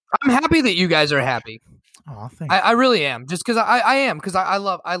I'm happy that you guys are happy. Oh, thanks. I really am, just because I am, because I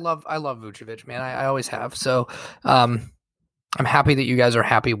love Vucevic, man. I always have. So I'm happy that you guys are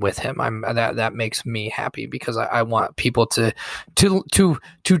happy with him. That makes me happy because I want people to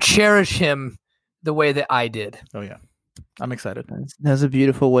cherish him the way that I did. Oh yeah, I'm excited. That's a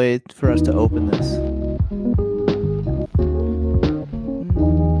beautiful way for us to open this.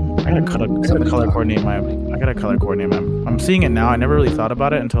 I gotta color coordinate my. I'm seeing it now. I never really thought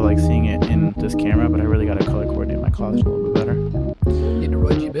about it until like seeing it in this camera, but I really gotta color coordinate my closet a little bit better. Need to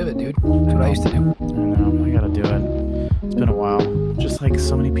Roy G. Biv it, dude. That's what I used to do. I know. I gotta do it. It's been a while. Just like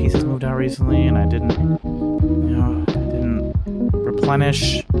so many pieces moved out recently, and I didn't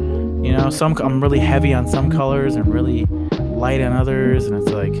replenish. You know, I'm really heavy on some colors and really light on others, and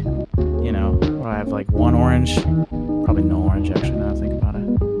it's like, you know, I have like one orange, probably no orange actually. Now I think about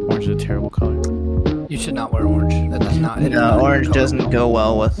it, orange is a terrible color. You should not wear orange. That does not. No, orange doesn't go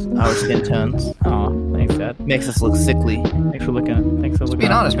well with our skin tones. Oh, thanks, Dad. Makes us look sickly. Thanks for looking. Just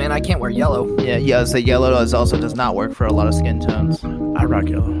being honest, man, I can't wear yellow. Yeah. So yellow also does not work for a lot of skin tones. I rock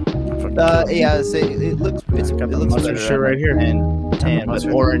yellow. Yeah. So it looks. It looks mustard better shirt right here. And tan, but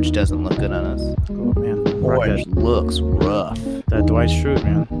orange doesn't look good on us. Oh man, Orange looks rough. That Dwight Schrute,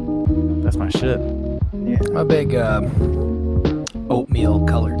 man. That's my shit. Yeah. I'm a big oatmeal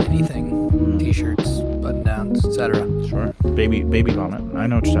colored anything. T-shirts, button downs, etc. Sure. Baby vomit. I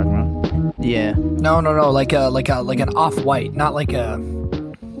know what you're talking about. Yeah. No. Like an off-white, not like a.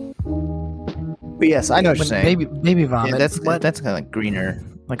 But yes, I know what you're saying. Baby vomit. Yeah, that's kind of like greener.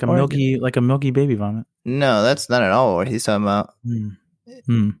 Like a milky baby vomit. No, that's not at all what he's talking about.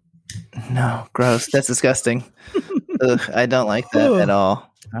 No, gross. That's disgusting. Ugh, I don't like that at all.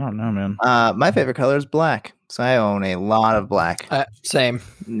 I don't know, man. My favorite color is black, so I own a lot of black. Same.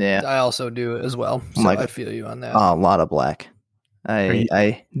 Yeah, I also do as well. So I feel you on that. A lot of black.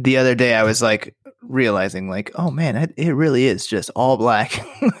 I the other day I was like realizing like, oh man, it really is just all black.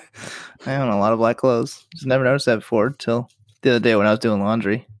 I own a lot of black clothes. Just never noticed that before till the other day when I was doing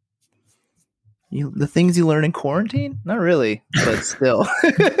laundry. The things you learn in quarantine? Not really, but still.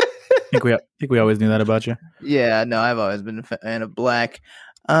 I think we always knew that about you. Yeah, no, I've always been a fan of black.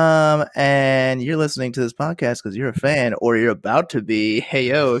 And you're listening to this podcast because you're a fan, or you're about to be. Hey,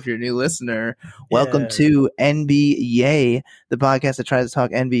 yo, if you're a new listener, welcome to NBA, the podcast that tries to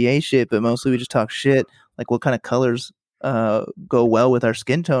talk NBA shit, but mostly we just talk shit, like what kind of colors go well with our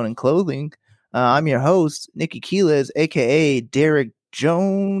skin tone and clothing. I'm your host, Nikki Keeles, a.k.a. Derek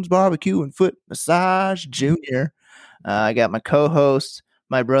Jones Barbecue and Foot Massage Jr. I got my co-host,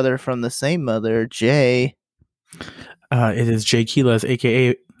 my brother from the same mother, Jay. It is Jay Keeles,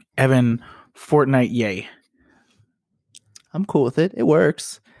 a.k.a. Evan Fortnite Yay. I'm cool with it. It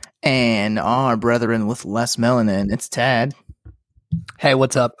works. And our brethren with less melanin, it's Tad. Hey,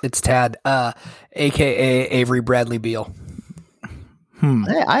 what's up? It's Tad, a.k.a. Avery Bradley Beal.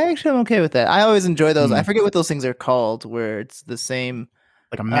 I actually am okay with that. I always enjoy those. I forget what those things are called, where it's the same.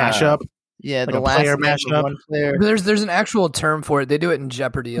 Like a mashup? Yeah, like the a last player name mashup. of one player. There's an actual term for it. They do it in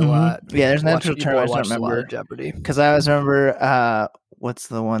Jeopardy a lot. Yeah, there's an actual People term. I watch just don't a lot remember. of Jeopardy. Because I always remember, what's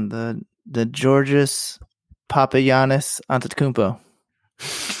the one? The Georgios Papagiannis Antetokounmpo.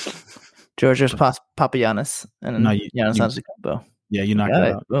 Georgios Papagiannis and Giannis Antetokounmpo. Yeah, you knocked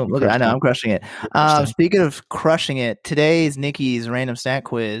it out. Boom, look, I know, I'm crushing it. Speaking of crushing it, today's Nikki's random stat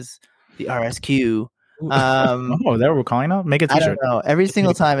quiz, the RSQ. Oh, that we're calling out? Make a t-shirt. I don't know. Every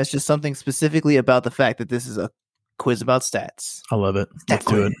single time, it's just something specifically about the fact that this is a quiz about stats. I love it.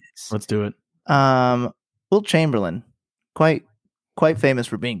 Let's do it. Wilt Chamberlain, quite famous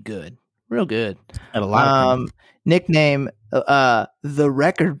for being good, real good. At a lot of nickname, the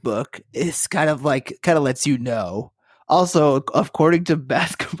record book is kind of lets you know. Also, according to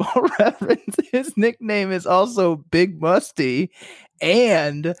Basketball Reference, his nickname is also Big Musty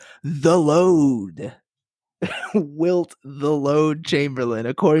and The Load. Wilt the Load Chamberlain,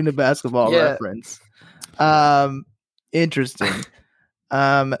 according to Basketball Reference. Interesting.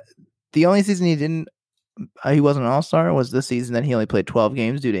 The only season he wasn't an all-star was this season that he only played 12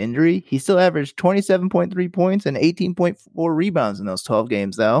 games due to injury. He still averaged 27.3 points and 18.4 rebounds in those 12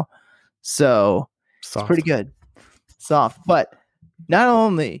 games, though. So it's pretty good. Soft. But not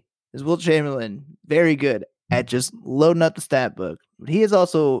only is Wilt Chamberlain very good at just loading up the stat book, but he is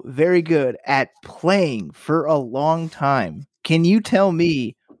also very good at playing for a long time. Can you tell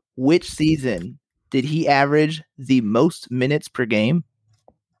me which season did he average the most minutes per game?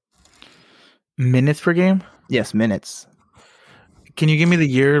 Minutes per game? Yes, minutes. Can you give me the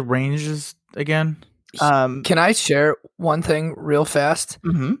year ranges again? Can I share one thing real fast?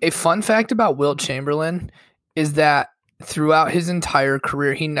 Mm-hmm. A fun fact about Wilt Chamberlain is that throughout his entire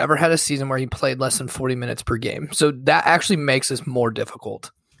career, he never had a season where he played less than 40 minutes per game. So that actually makes this more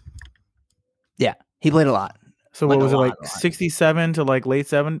difficult. Yeah, he played a lot. So Like what was a it, lot, like a lot. 67 to like late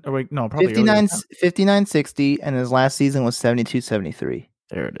 7? Or like, no, probably 59, earlier. 59, 60, and his last season was 72, 73.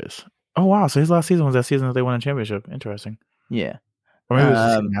 There it is. Oh, wow. So his last season was that season that they won a championship. Interesting. Yeah. Or maybe it was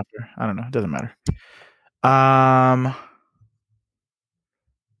the season after. I don't know. It doesn't matter. I'm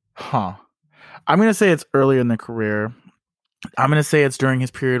going to say it's earlier in the career. I'm going to say it's during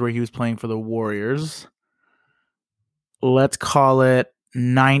his period where he was playing for the Warriors. Let's call it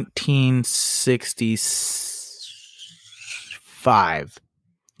 1965.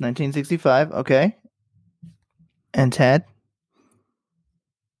 1965. Okay. And Ted?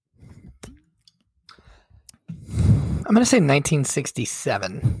 I'm going to say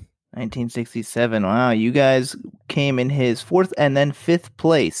 1967. 1967. Wow, you guys came in his fourth and then fifth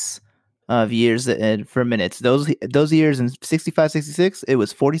place of years for minutes. Those years in 65, 66, it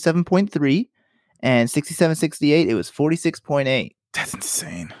was 47.3, and 67, 68, it was 46.8. That's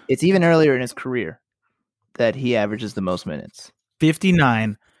insane. It's even earlier in his career that he averages the most minutes.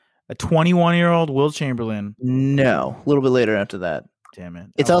 59. A 21-year-old Will Chamberlain. No, a little bit later after that. Damn it.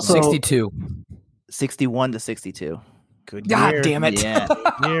 It's Oh, also 62. 61 to 62. good God year. damn it. Yeah.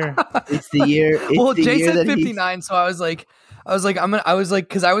 Year. It's the year. It's Well, the Jay year said that he's- 59, so I was like,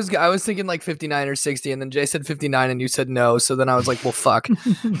 because I was thinking like 59 or 60, and then Jay said 59, and you said no, so then I was like, well, fuck,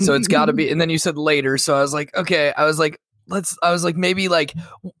 so it's got to be, and then you said later, so I was like, okay, I was like maybe like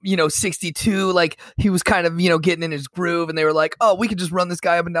 62, like he was kind of getting in his groove, and they were like, oh, we could just run this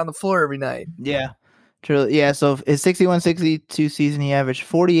guy up and down the floor every night. Yeah. Truly, yeah. So his 61-62 season, he averaged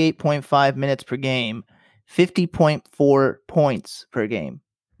 48.5 minutes per game, 50.4 points per game.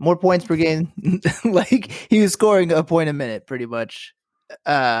 More points per game. Like he was scoring a point a minute, pretty much.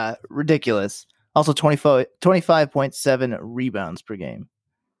 Ridiculous. Also 25.7 rebounds per game.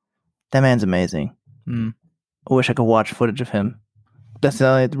 That man's amazing. Mm. I wish I could watch footage of him. That's the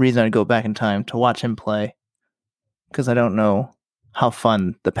only reason I'd go back in time to watch him play. Because I don't know how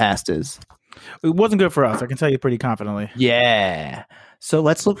fun the past is. It wasn't good for us. I can tell you pretty confidently. Yeah. So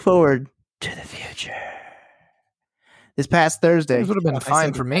let's look forward to the future. This past Thursday. This would have been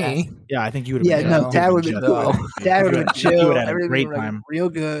fine for me. Yeah, I think you would have Yeah, been. no, Tad would have been No. cool. Tad would have been You chill. would have had a Everything great would have been time. real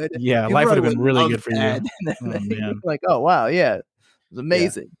good. Yeah, You life would have probably been really love good for you. Tad. Oh, man. Like, oh, wow, yeah. It was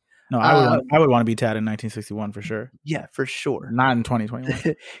amazing. No, I would want to be Tad in 1961 for sure. Yeah, for sure. Not in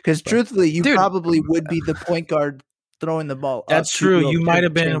 2021. Because truthfully, you Dude. probably would be the point guard throwing the ball. That's up to true. Wilt You might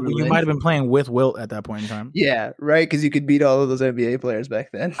have been. Chamberlain. You might have been playing with Wilt at that point in time. Yeah, right. Because you could beat all of those NBA players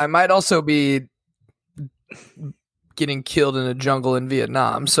back then. I might also be getting killed in a jungle in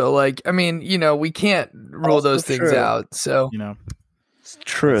Vietnam. So, like, I mean, we can't rule Also those things true. out. So, You know, It's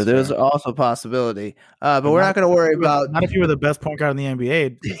true. That's There's fair. also a possibility. But we're not going to worry about. Not if you were the best point guard in the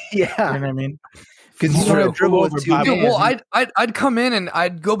NBA. You know Yeah, what I mean? because you True. want to dribble with Over two Bobby. dude, hands. well, I'd come in and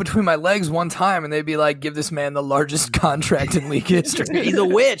I'd go between my legs one time, and they'd be like, "Give this man the largest contract in league history." He's a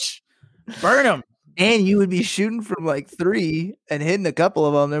witch. Burn him. And you would be shooting from like 3 and hitting a couple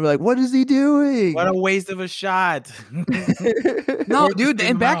of them. They'd be like, "What is he doing?" What a waste of a shot. No, Or dude, just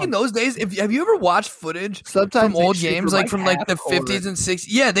and back in around. those days, have you ever watched footage Sometimes from they old shoot games, like from like the half court. 50s and 60s?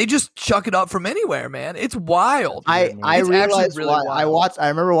 Yeah, they just chuck it up from anywhere, man. It's wild. I It's actually realized really why wild. I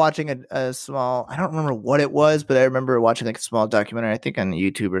remember watching a small, I don't remember what it was, but I remember watching like a small documentary, I think on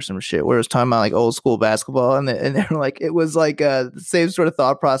YouTube or some shit, where it was talking about like old school basketball, and they were like, it was like the same sort of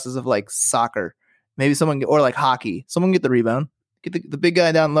thought process of like soccer, maybe someone, or like hockey, someone get the rebound, get the big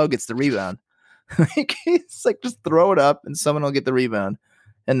guy down low gets the rebound. Like, it's like just throw it up and someone will get the rebound,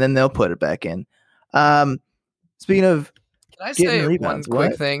 and then they'll put it back in. Speaking of, Can I getting say one rebounds, quick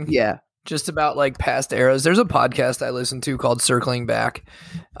what? thing? yeah, Just about like past eras. There's a podcast I listen to called Circling Back.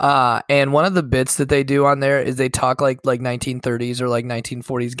 And one of the bits that they do on there is they talk like 1930s or like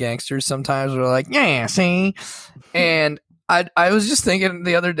 1940s gangsters sometimes. They're like, yeah, see? And I was just thinking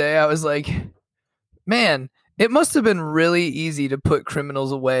the other day, I was like, man, it must have been really easy to put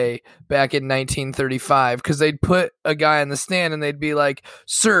criminals away back in 1935, because they'd put a guy in the stand and they'd be like,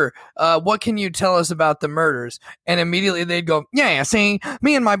 sir, what can you tell us about the murders? And immediately they'd go, yeah, see,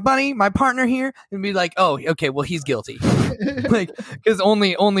 me and my buddy, my partner here, and be like, oh, okay, well, he's guilty. Like, because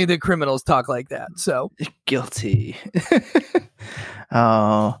only the criminals talk like that. So guilty.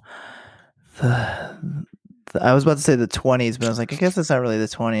 Oh, I was about to say the 20s, but I was like, I guess it's not really the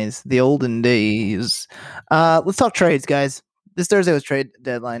 20s. The olden days. Let's talk trades, guys. This Thursday was trade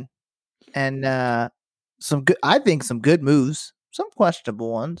deadline, and some good. I think some good moves, some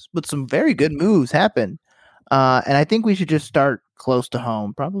questionable ones, but some very good moves happened. And I think we should just start close to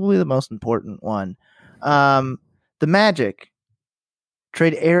home. Probably the most important one. The Magic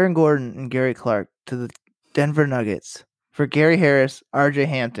trade Aaron Gordon and Gary Clark to the Denver Nuggets for Gary Harris, RJ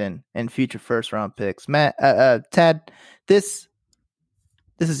Hampton, and future first round picks. Tad, this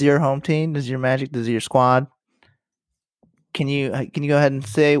is your home team. This is your Magic. This is your squad. Can you go ahead and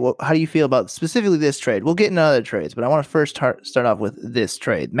say how do you feel about specifically this trade? We'll get into other trades, but I want to first start off with this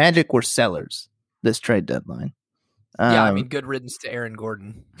trade. Magic were sellers this trade deadline. Yeah, I mean, good riddance to Aaron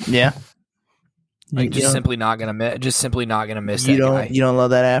Gordon. Yeah, like simply not gonna miss. You that guy. You don't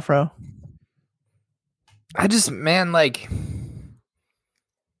love that afro? I just, man, like,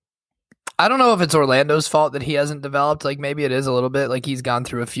 I don't know if it's Orlando's fault that he hasn't developed. Like, maybe it is a little bit. Like, he's gone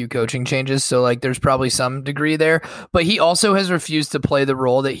through a few coaching changes, so like there's probably some degree there. But he also has refused to play the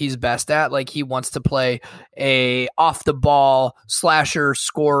role that he's best at. Like, he wants to play a off the ball slasher,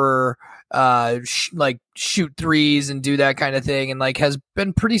 scorer, like shoot threes and do that kind of thing, and like has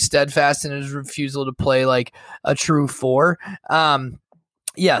been pretty steadfast in his refusal to play like a true four.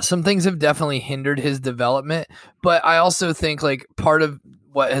 Yeah, some things have definitely hindered his development, but I also think like part of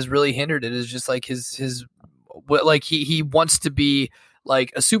what has really hindered it is just like his like he wants to be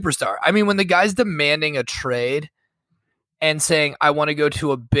like a superstar. I mean, when the guy's demanding a trade and saying, I want to go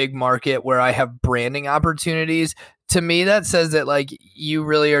to a big market where I have branding opportunities, to me, that says that like you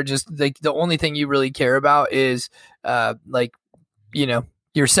really are just like the only thing you really care about is like, you know,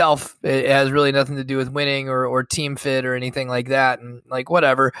 yourself. It has really nothing to do with winning or team fit or anything like that. And like,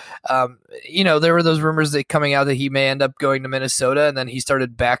 whatever, you know, there were those rumors that coming out that he may end up going to Minnesota, and then he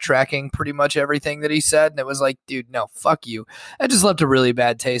started backtracking pretty much everything that he said. And it was like, dude, no, fuck you. It just left a really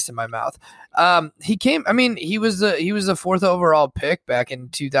bad taste in my mouth. He was the fourth overall pick back in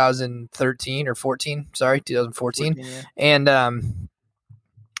 2013 or 14, 2014. Yeah. And,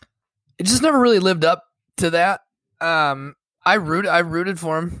 it just never really lived up to that. I rooted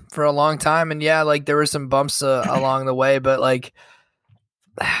for him for a long time, and yeah, like there were some bumps along the way, but like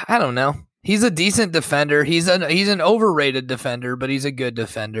I don't know. He's a decent defender. He's an overrated defender, but he's a good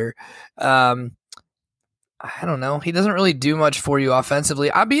defender. I don't know. He doesn't really do much for you offensively.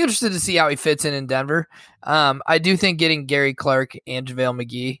 I'd be interested to see how he fits in Denver. I do think getting Gary Clark and JaVale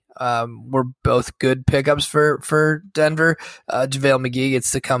McGee were both good pickups for Denver. JaVale McGee gets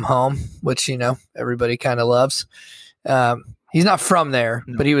to come home, which, you know, everybody kind of loves. He's not from there,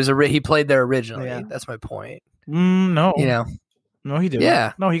 but he played there originally. Yeah. That's my point. No, you know, no, he didn't.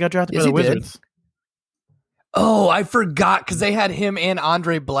 Yeah, no, he got drafted by the Wizards. Did. Oh, I forgot because they had him and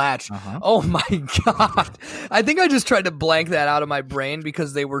Andre Blatch. Oh my god! I think I just tried to blank that out of my brain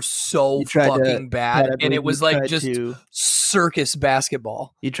because they were so fucking bad, and it was like just circus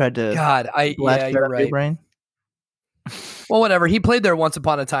basketball. You tried to you're right. Your brain? Well, whatever. He played there once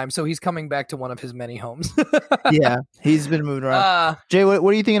upon a time, so he's coming back to one of his many homes. Yeah, he's been moving around. Jay, what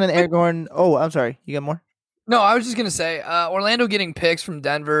are you thinking on Aaron Gordon? Oh, I'm sorry. You got more? No, I was just going to say, Orlando getting picks from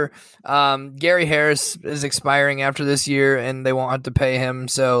Denver. Gary Harris is expiring after this year, and they won't have to pay him,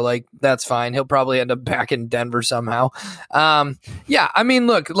 so, like, that's fine. He'll probably end up back in Denver somehow. Yeah, I mean,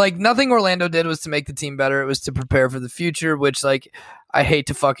 look, like, nothing Orlando did was to make the team better. It was to prepare for the future, which, like, I hate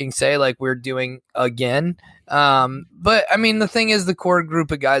to fucking say, like, we're doing again. But, I mean, the thing is, the core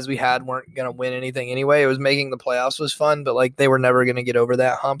group of guys we had weren't going to win anything anyway. It was making the playoffs was fun, but, like, they were never going to get over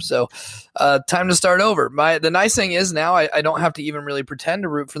that hump. So, time to start over. The nice thing is now I don't have to even really pretend to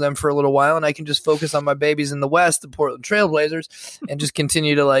root for them for a little while, and I can just focus on my babies in the West, the Portland Trailblazers, and just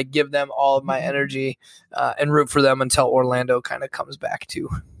continue to, like, give them all of my energy and root for them until Orlando kind of comes back to,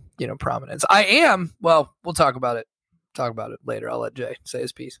 you know, prominence. Well, we'll talk about it. Later. I'll let Jay say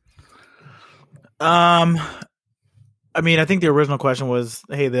his piece. I mean, I think the original question was,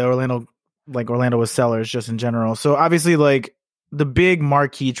 hey, Orlando was sellers just in general. So obviously, like, the big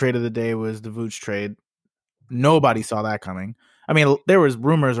marquee trade of the day was the Vooch trade. Nobody saw that coming. I mean, there was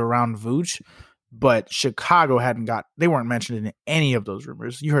rumors around Vooch, but Chicago they weren't mentioned in any of those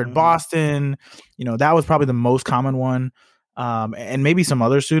rumors. You heard Boston, you know, that was probably the most common one. And maybe some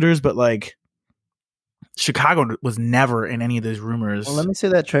other suitors, but like, Chicago was never in any of those rumors. Well, let me say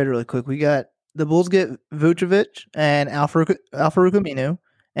that trade really quick. We got the Bulls get Vucevic and Al-Farouq Aminu,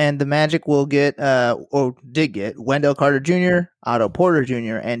 and the Magic will get did get Wendell Carter Jr., Otto Porter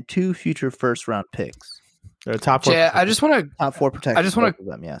Jr., and 2 future first round picks. They're top 4. Yeah, I just want to top 4 protect. I just want to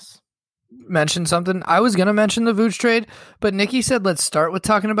them. Yes. Mention something. I was gonna mention the Vooch trade, but Nikki said let's start with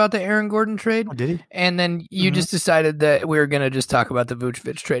talking about the Aaron Gordon trade. Oh, did he? And then you just decided that we were gonna just talk about the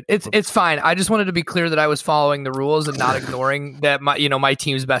Vucevic trade. It's fine. I just wanted to be clear that I was following the rules and not ignoring that my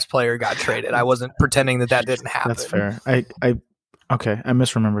team's best player got traded. I wasn't pretending that didn't happen. That's fair. Okay, I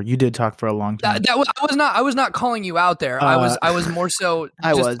misremember. You did talk for a long time. I was not calling you out there. I was more so.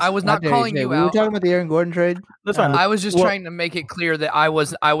 I was not calling you we out. were talking about the Aaron Gordon trade. That's fine. I was just trying to make it clear that I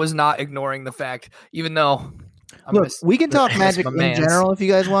was not ignoring the fact, even though. We can talk Magic in general if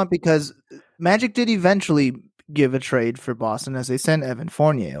you guys want, because Magic did eventually give a trade for Boston as they sent Evan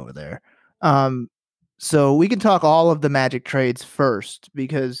Fournier over there. So we can talk all of the Magic trades first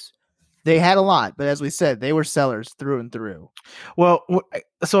because they had a lot, but as we said, they were sellers through and through. Well,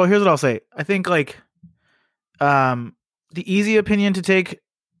 so here's what I'll say. I think like the easy opinion to take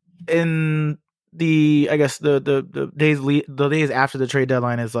in the days after the trade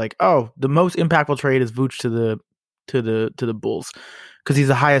deadline is like, oh, the most impactful trade is Vooch to the Bulls because he's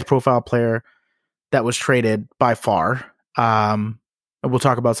the highest profile player that was traded by far. And we'll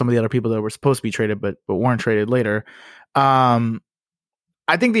talk about some of the other people that were supposed to be traded but weren't traded later.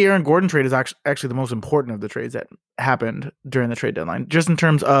 I think the Aaron Gordon trade is actually the most important of the trades that happened during the trade deadline, just in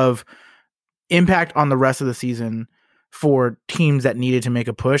terms of impact on the rest of the season for teams that needed to make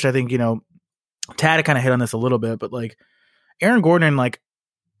a push. I think, Tad kind of hit on this a little bit, but like Aaron Gordon in like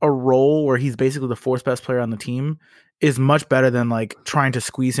a role where he's basically the fourth best player on the team is much better than like trying to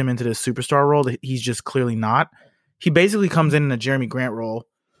squeeze him into this superstar role that he's just clearly not. He basically comes in a Jeremy Grant role,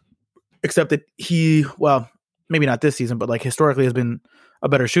 except that maybe not this season, but like historically has been a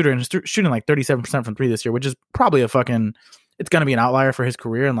better shooter and shooting like 37% from three this year, which is probably it's going to be an outlier for his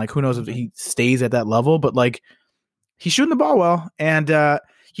career. And like, who knows if he stays at that level, but like he's shooting the ball well. And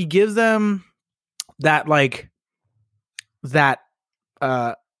he gives them that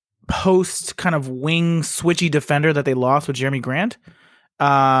post kind of wing switchy defender that they lost with Jeremy Grant.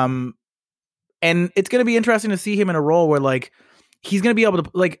 And it's going to be interesting to see him in a role where like, he's going to be able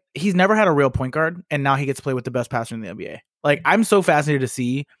to like, he's never had a real point guard and now he gets to play with the best passer in the NBA. Like, I'm so fascinated to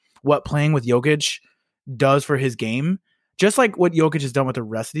see what playing with Jokic does for his game. Just like what Jokic has done with the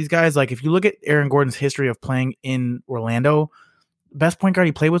rest of these guys. Like, if you look at Aaron Gordon's history of playing in Orlando, best point guard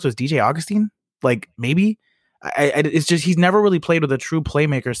he played with was DJ Augustine. Like, maybe. It's just he's never really played with a true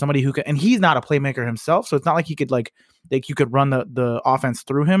playmaker, somebody who can, and he's not a playmaker himself, so it's not like he could like you could run the offense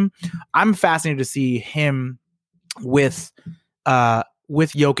through him. I'm fascinated to see him with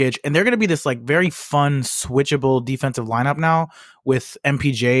Jokic, and they're going to be this like very fun switchable defensive lineup now with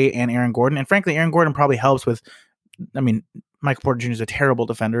MPJ and Aaron Gordon. And frankly, Aaron Gordon probably helps with. I mean, Michael Porter Jr. is a terrible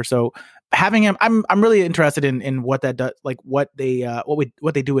defender, so having him, I'm really interested in what that does, like what they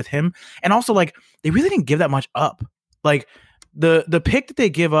do with him, and also like they really didn't give that much up. Like the pick that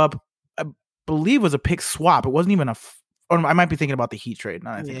they give up, I believe was a pick swap. It wasn't even or I might be thinking about the Heat trade.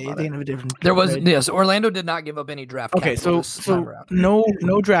 Now you're thinking of a different. There was yes. Orlando did not give up any draft. Okay, so no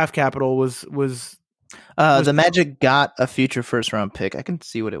draft capital was. The Magic got a future first round pick. I can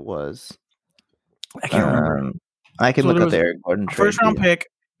see what it was. I can't remember. I can look up the Aaron Gordon trade. First round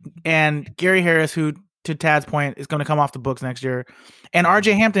pick, and Gary Harris, who to Tad's point is going to come off the books next year, and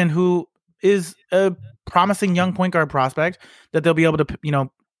RJ Hampton, who is a promising young point guard prospect that they'll be able to,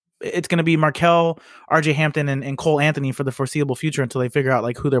 it's going to be Markelle, RJ Hampton, and Cole Anthony for the foreseeable future until they figure out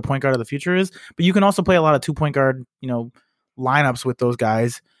like who their point guard of the future is. But you can also play a lot of 2-point guard, lineups with those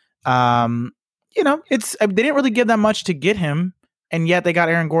guys. They didn't really give that much to get him, and yet they got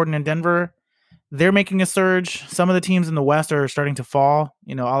Aaron Gordon in Denver. They're making a surge. Some of the teams in the West are starting to fall,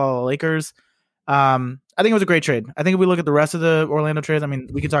 a la the Lakers. I think it was a great trade. I think if we look at the rest of the Orlando trades, I mean,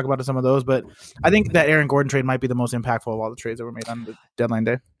 we could talk about some of those, but I think that Aaron Gordon trade might be the most impactful of all the trades that were made on the deadline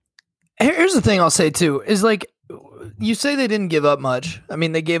day. Here's the thing I'll say too, is like, you say they didn't give up much. I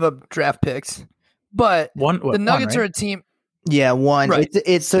mean, they gave up draft picks, but the Nuggets are a team. Yeah, one. Right.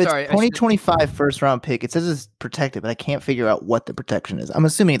 It's 2025 first round pick. It says it's protected, but I can't figure out what the protection is. I'm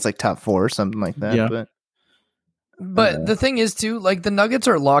assuming it's like top 4 or something like that. Yeah. But the thing is too, like the Nuggets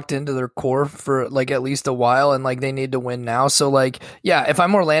are locked into their core for like at least a while, and like they need to win now. So like, yeah, if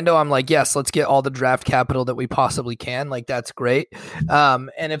I'm Orlando, I'm like, yes, let's get all the draft capital that we possibly can. Like that's great.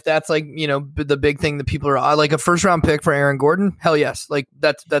 And if that's like, the big thing that people are like a first round pick for Aaron Gordon, hell yes. Like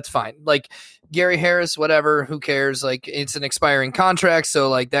that's fine. Like Gary Harris, whatever, who cares? Like it's an expiring contract. So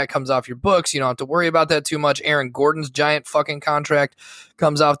like that comes off your books. You don't have to worry about that too much. Aaron Gordon's giant fucking contract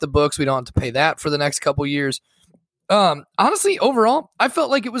comes off the books. We don't have to pay that for the next couple years. Honestly, overall, I felt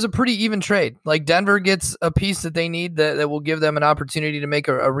like it was a pretty even trade. Like Denver gets a piece that they need that will give them an opportunity to make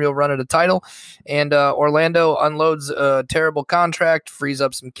a real run at a title. And Orlando unloads a terrible contract, frees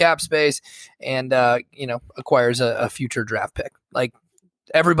up some cap space, and acquires a future draft pick. Like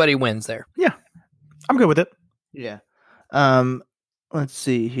everybody wins there. Yeah, I'm good with it. Yeah. Let's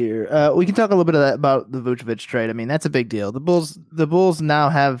see here. We can talk a little bit about the Vucevic trade. I mean, that's a big deal. The Bulls now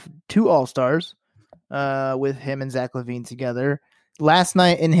have 2 All-Stars. With him and Zach LaVine together. last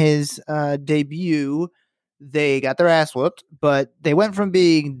night in his debut, they got their ass whooped, but they went from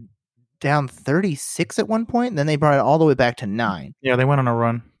being down 36 at one point, and then they brought it all the way back to 9. Yeah, they went on a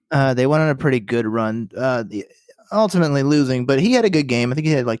run. They went on a pretty good run, ultimately losing, but he had a good game. I think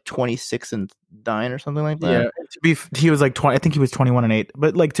he had like 26 and 9 or something like that. Yeah, he was like 20. I think he was 21 and 8.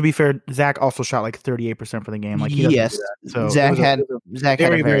 But like to be fair, Zach also shot like 38% for the game. Like yes, so Zach had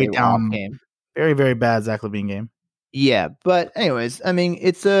a very down game. Very, very bad Zach LaVine game. Yeah, but anyways, I mean,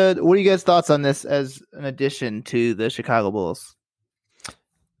 it's what are you guys' thoughts on this as an addition to the Chicago Bulls?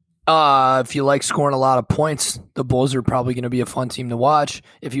 If you like scoring a lot of points, the Bulls are probably going to be a fun team to watch.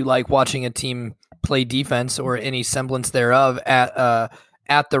 If you like watching a team play defense or any semblance thereof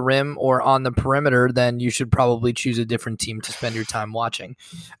at the rim or on the perimeter, then you should probably choose a different team to spend your time watching.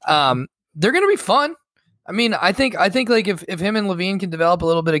 They're going to be fun. I mean, I think like if him and LaVine can develop a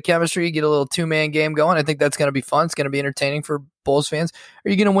little bit of chemistry, get a little 2-man game going, I think that's going to be fun. It's going to be entertaining for Bulls fans. Are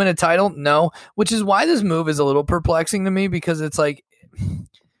you going to win a title? No, which is why this move is a little perplexing to me, because it's like,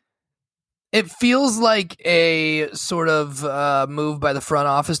 it feels like a sort of move by the front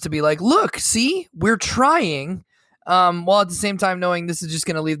office to be like, look, see, we're trying. While at the same time knowing this is just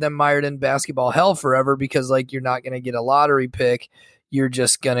going to leave them mired in basketball hell forever, because like you're not going to get a lottery pick. You're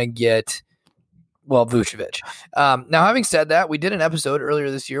just going to get, well, Vucevic. Now, having said that, we did an episode earlier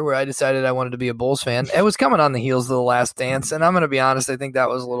this year where I decided I wanted to be a Bulls fan. It was coming on the heels of The Last Dance, and I'm going to be honest, I think that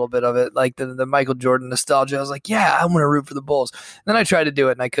was a little bit of it, like the Michael Jordan nostalgia. I was like, yeah, I'm going to root for the Bulls. Then I tried to do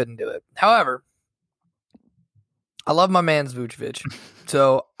it, and I couldn't do it. However, I love my man's Vucevic,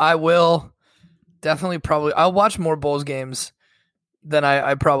 so I will definitely I'll watch more Bulls games than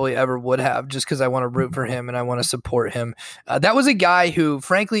I probably ever would have, just because I want to root for him and I want to support him. That was a guy who,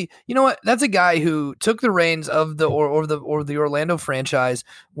 frankly, you know what? That's a guy who took the reins of the Orlando franchise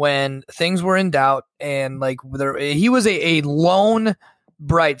when things were in doubt, and like he was a lone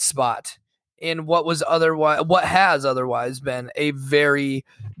bright spot in what has otherwise been a very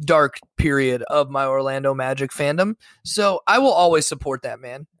dark period of my Orlando Magic fandom. So I will always support that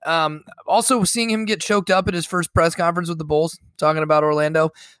man. Also, seeing him get choked up at his first press conference with the Bulls, talking about Orlando,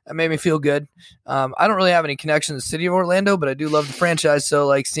 that made me feel good. I don't really have any connection to the city of Orlando, but I do love the franchise. So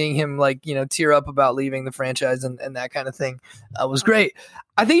like seeing him tear up about leaving the franchise and that kind of thing was great.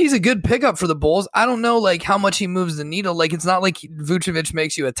 I think he's a good pickup for the Bulls. I don't know like how much he moves the needle. Like it's not like Vucevic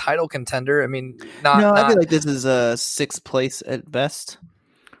makes you a title contender. I mean, I feel like this is a 6th place at best.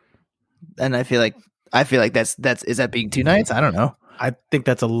 And I feel like that's is that being too nice? I don't know. I think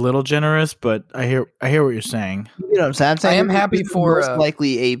that's a little generous, but I hear what you're saying. You know what I'm saying? I am happy for most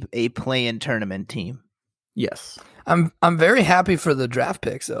likely a play-in tournament team. Yes. I'm very happy for the draft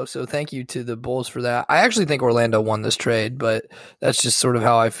picks though. So thank you to the Bulls for that. I actually think Orlando won this trade, but that's just sort of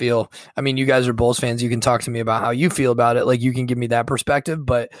how I feel. I mean, you guys are Bulls fans. You can talk to me about how you feel about it. Like you can give me that perspective,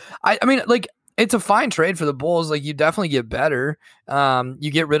 but I mean, like it's a fine trade for the Bulls. Like you definitely get better.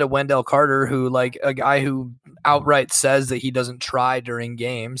 You get rid of Wendell Carter, who like a guy who outright says that he doesn't try during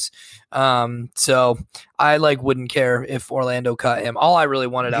games. So I wouldn't care if Orlando cut him. All I really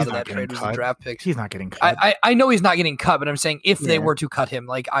wanted out of that trade was the draft picks. He's not getting cut. I know he's not getting cut, but I'm saying if they were to cut him,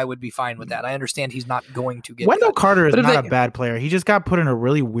 I would be fine with that. I understand he's not going to get Wendell cut. Carter is not a bad player. He just got put in a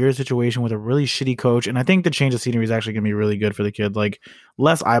really weird situation with a really shitty coach, and I think the change of scenery is actually going to be really good for the kid. Like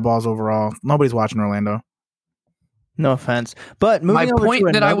less eyeballs overall. Nobody's watching Orlando. No offense, but my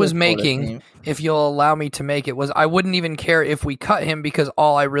point that I was making, if you'll allow me to make it, was I wouldn't even care if we cut him because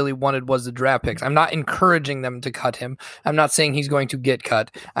all I really wanted was the draft picks. I'm not encouraging them to cut him. I'm not saying he's going to get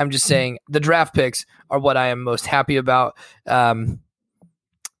cut. I'm just saying the draft picks are what I am most happy about. Yeah,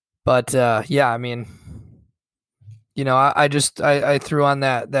 I mean, I threw on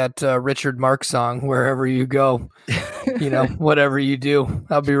that Richard Marx song, Wherever You Go. Whatever you do,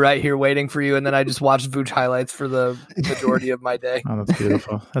 I'll be right here waiting for you. And then I just watched Vooch highlights for the majority of my day. Oh, that's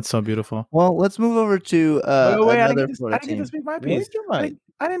beautiful. That's so beautiful. Well, let's move over to another Florida team. I didn't get to speak my piece.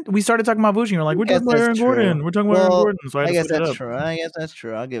 I didn't. We started talking about Vooch, and you're like, "We're talking about Aaron Gordon. We're talking about Aaron Gordon." So I guess that's true. I guess that's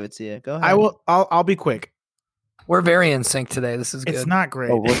true. I'll give it to you. Go ahead. I will. I'll be quick. We're very in sync today. This is good. It's not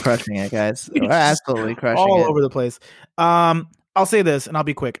great. Oh, we're crushing it, guys. We're absolutely crushing all it. over the place. I'll say this, and I'll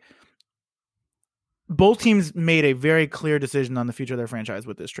be quick. Both teams made a very clear decision on the future of their franchise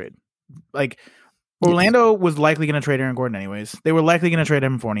with this trade. Like, Orlando was likely going to trade Aaron Gordon anyways. They were likely going to trade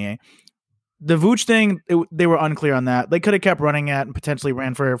Evan Fournier. The Vooch thing, they were unclear on that. They could have kept running at and potentially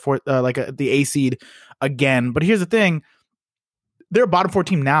ran for the A seed again. But here's the thing. They're a bottom 4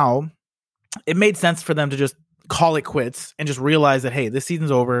 team now. It made sense for them to just call it quits and just realize that, hey, this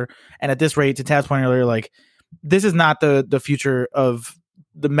season's over. And at this rate, to Tad's point earlier, like, this is not the future of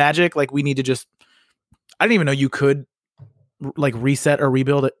the Magic. Like, we need to just, I didn't even know you could like reset or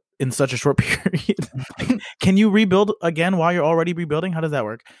rebuild it in such a short period. Like, can you rebuild again while you're already rebuilding? How does that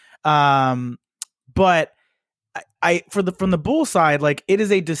work? But I from the Bulls side, like it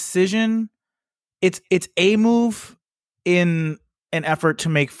is a decision. It's a move in an effort to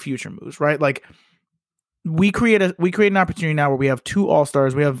make future moves, right? Like we create an opportunity now where we have 2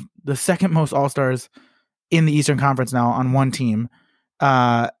 All-Stars. We have the second most All-Stars in the Eastern Conference now on one team.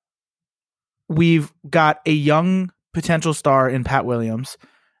 We've got a young potential star in Pat Williams.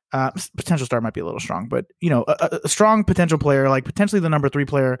 Potential star might be a little strong, but a strong potential player, like potentially the number 3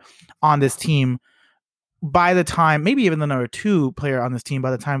 player on this team by the time, maybe even the number 2 player on this team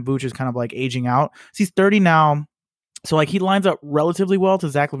by the time Vooch is kind of like aging out. So he's 30 now. So like he lines up relatively well to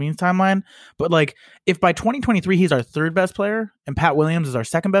Zach LaVine's timeline. But like if by 2023 he's our 3rd best player and Pat Williams is our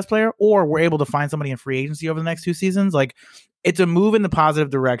 2nd best player, or we're able to find somebody in free agency over the next 2 seasons, like it's a move in the positive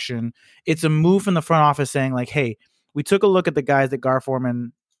direction. It's a move from the front office saying like, hey, we took a look at the guys that Gar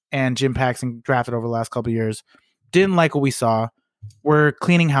Forman and Jim Paxson drafted over the last couple of years. Didn't like what we saw. We're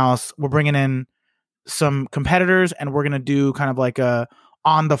cleaning house. We're bringing in some competitors, and we're going to do kind of like a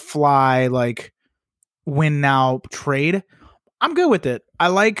on the fly, like win now trade. I'm good with it. I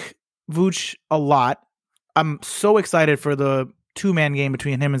like Vooch a lot. I'm so excited for the 2-man game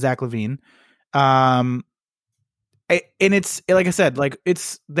between him and Zach LaVine. And it's like I said, like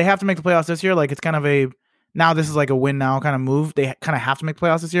they have to make the playoffs this year. Like it's kind of now this is like a win now kind of move. They kind of have to make the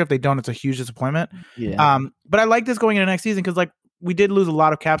playoffs this year. If they don't, it's a huge disappointment. Yeah. But I like this going into next season because like we did lose a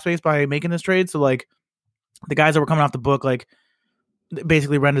lot of cap space by making this trade. So like the guys that were coming off the book, like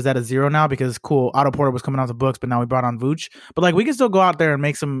basically renders that a 0 now because cool, Otto Porter was coming off the books, but now we brought on Vooch. But like we can still go out there and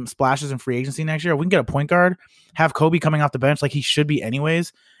make some splashes in free agency next year. We can get a point guard, have Kobe coming off the bench like he should be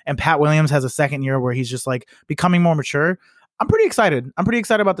anyways. And Pat Williams has a 2nd year where he's just like becoming more mature. I'm pretty excited. I'm pretty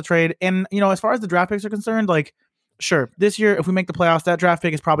excited about the trade. And as far as the draft picks are concerned, like sure, this year if we make the playoffs, that draft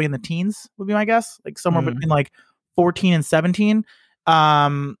pick is probably in the teens would be my guess, like somewhere between like 14 and 17.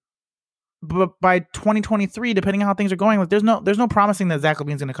 But by 2023, depending on how things are going, like there's no promising that Zach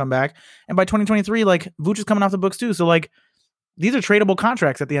LaVine's going to come back. And by 2023, like Vooch is coming off the books too. So like these are tradable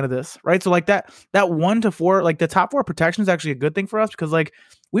contracts at the end of this, right? So like that 1 to 4, like the top 4 protection is actually a good thing for us because like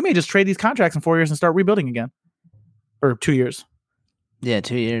we may just trade these contracts in 4 years and start rebuilding again, or 2 years. Yeah,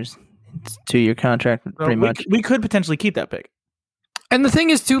 2 years. It's a 2-year contract, pretty much. We could potentially keep that pick. And the thing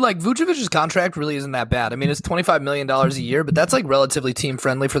is, too, like, Vucevic's contract really isn't that bad. I mean, it's $25 million a year, but that's, like, relatively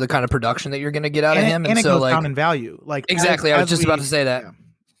team-friendly for the kind of production that you're going to get out of him. And it so, goes like, down in value. Like exactly. I was just about to say that.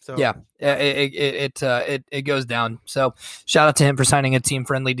 Yeah. So it goes down. So shout out to him for signing a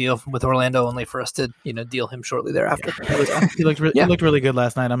team-friendly deal with Orlando, only for us to, deal him shortly thereafter. Yeah. He looked really good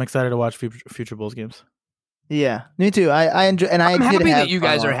last night. I'm excited to watch future Bulls games. Yeah, me too. I enjoy, and I'm happy that you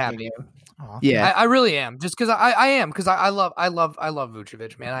guys are happy. Yeah, I really am. Just because I am, because I love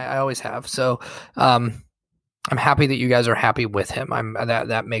Vucevic, man. I always have. So I'm happy that you guys are happy with him.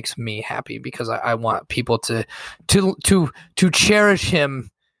 That makes me happy because I want people to cherish him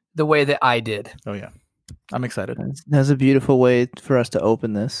the way that I did. Oh yeah, I'm excited. That's a beautiful way for us to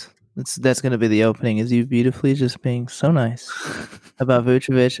open this. That's going to be the opening. Is you beautifully just being so nice about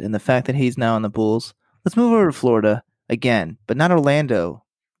Vucevic and the fact that he's now on the Bulls. Let's move over to Florida again, but not Orlando.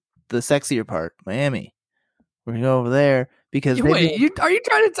 The sexier part, Miami. We're gonna go over there because wait, are you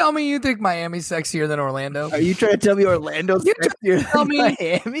trying to tell me you think Miami's sexier than Orlando? Are you trying to tell me Orlando's sexier than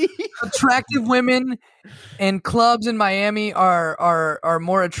Miami? Attractive women and clubs in Miami are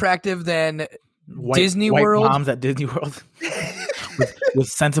more attractive than Disney white World. Moms at Disney World with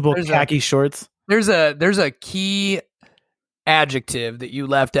sensible khaki shorts. There's a key adjective that you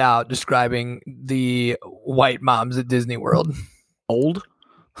left out describing the white moms at Disney World. Old.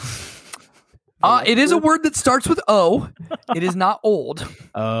 It is a word that starts with O. It is not old.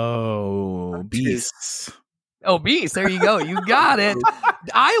 Oh, beasts. Oh, beast. There you go. You got it.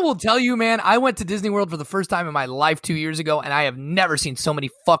 I will tell you, man, I went to Disney World for the first time in my life 2 years ago, and I have never seen so many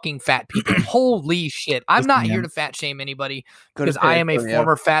fucking fat people. Holy shit. I'm not here to fat shame anybody because I am a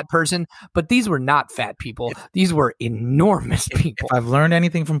former fat person, but these were not fat people. These were enormous people. If I've learned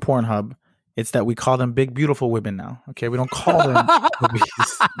anything from Pornhub, it's that we call them big, beautiful women now. Okay, we don't call them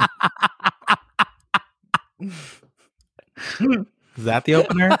obese. Is that the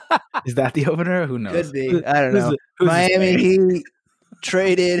opener? Who knows? Could be. I don't know. Miami Heat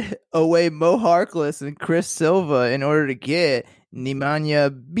traded away Mo Harkless and Chris Silva in order to get Nemanja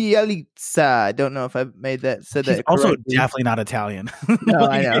Bjelica. I don't know if I said that. Also, correctly. definitely not Italian. No,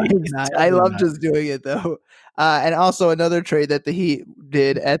 I know. I love just doing it though. And also another trade that the Heat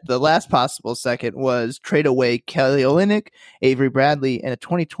did at the last possible second was trade away Kelly Olynyk, Avery Bradley, and a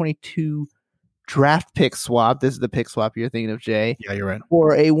 2022 draft pick swap. This is the pick swap you're thinking of, Jay. Yeah, you're right.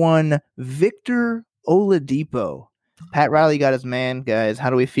 For a one Victor Oladipo. Pat Riley got his man, guys. How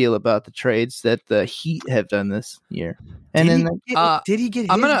do we feel about the trades that the Heat have done this year? And Did he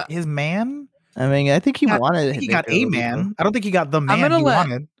get his man? I mean, I think he wanted. He got a man. I don't think he got the man he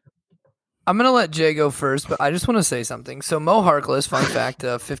wanted. I'm going to let Jay go first, but I just want to say something. So Mo Harkless, fun fact,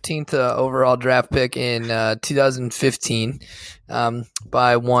 15th overall draft pick in 2015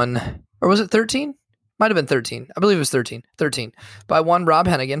 by one, or was it 13? Might have been 13. I believe it was 13. 13 by one Rob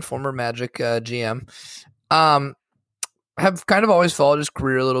Hennigan, former Magic GM. Have kind of always followed his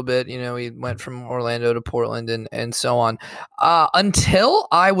career a little bit. You know, he went from Orlando to Portland and so on. Until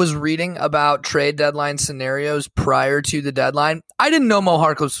I was reading about trade deadline scenarios prior to the deadline, I didn't know Mo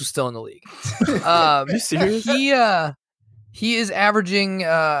Harkless was still in the league. Are you serious? He is averaging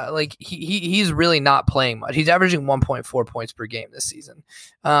he's really not playing much. He's averaging 1.4 points per game this season.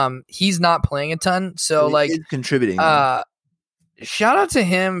 He's not playing a ton, so he's contributing. Shout out to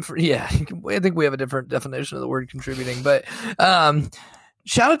him for I think we have a different definition of the word contributing, but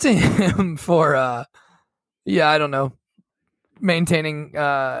shout out to him for I don't know, maintaining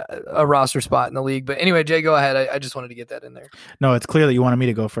a roster spot in the league. But anyway, Jay, go ahead. I just wanted to get that in there. No, it's clear that you wanted me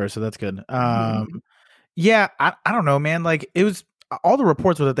to go first, so that's good. Yeah, I don't know, man. Like, it was all the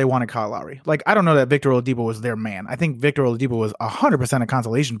reports were that they wanted Kyle Lowry. Like, I don't know that Victor Oladipo was their man. I think Victor Oladipo was 100% a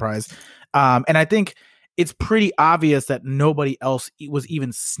consolation prize. And I think it's pretty obvious that nobody else was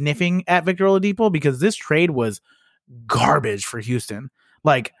even sniffing at Victor Oladipo because this trade was garbage for Houston.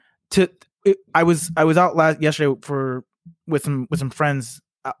 Like, I was out yesterday with some friends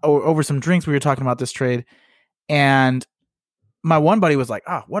over some drinks. We were talking about this trade, and my one buddy was like,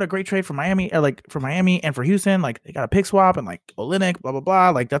 "Oh, what a great trade for Miami! Like for Miami and for Houston. Like they got a pick swap and like Olynyk, blah blah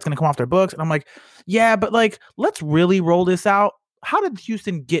blah. Like that's gonna come off their books." And I'm like, "Yeah, but like let's really roll this out. How did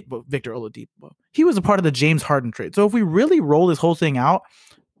Houston get Victor Oladipo? He was a part of the James Harden trade. So if we really roll this whole thing out,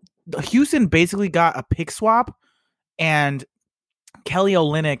 Houston basically got a pick swap and Kelly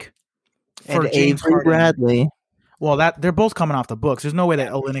Olynyk for and James Avery Harden. Bradley. Well, that they're both coming off the books. There's no way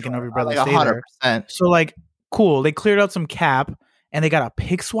that Olynyk and Avery Bradley Like stay there. 100%. So like, cool. They cleared out some cap and they got a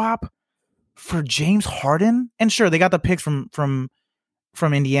pick swap for James Harden. And sure, they got the picks from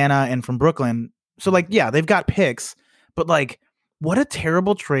Indiana and from Brooklyn. So like, yeah, they've got picks, but like, what a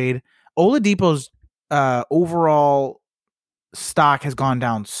terrible trade. Oladipo's overall stock has gone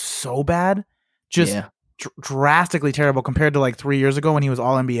down so bad. Just drastically terrible compared to like 3 years ago when he was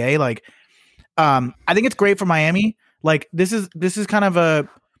all NBA. Like, I think it's great for Miami. Like this is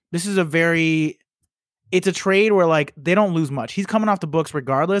it's a trade where like they don't lose much. He's coming off the books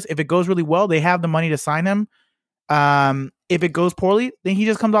regardless. If it goes really well, they have the money to sign him. If it goes poorly, then he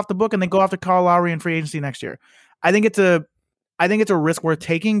just comes off the book and they go after Kyle Lowry in free agency next year. I think it's a risk worth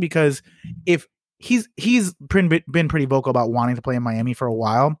taking because if he's been pretty vocal about wanting to play in Miami for a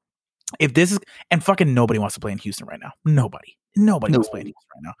while. If this is, and fucking nobody wants to play in Houston right now. Nobody wants to play in Houston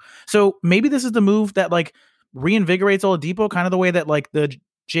right now. So maybe this is the move that like reinvigorates Oladipo, kind of the way that like the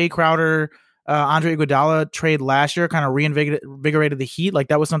Jay Crowder, Andre Iguodala trade last year kind of reinvigorated the Heat. Like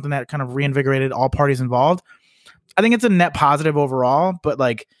that was something that kind of reinvigorated all parties involved. I think it's a net positive overall, but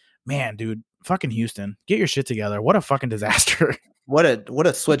like, man, dude, fucking Houston, get your shit together. What a fucking disaster. What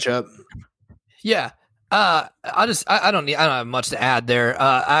a switch up. Yeah. I don't have much to add there.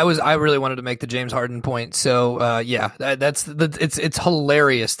 I really wanted to make the James Harden point. So, it's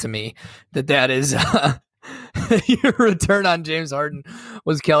hilarious to me that is, your return on James Harden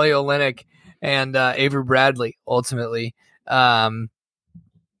was Kelly Olynyk and, Avery Bradley ultimately. Yeah,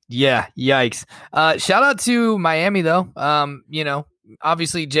 yikes. Shout out to Miami though.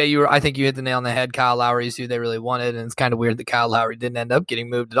 Obviously, Jay, I think you hit the nail on the head. Kyle Lowry is who they really wanted, and it's kind of weird that Kyle Lowry didn't end up getting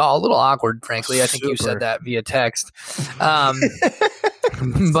moved at all. A little awkward, frankly. I think you said that via text. But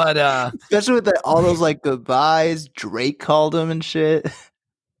especially with all those like goodbyes, Drake called him and shit.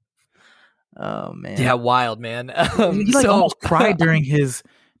 Oh man, yeah, wild man. He almost cried during his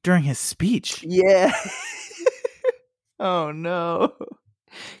speech. Yeah. Oh no.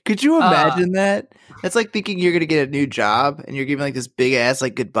 Could you imagine that? That's like thinking you're gonna get a new job and you're giving like this big ass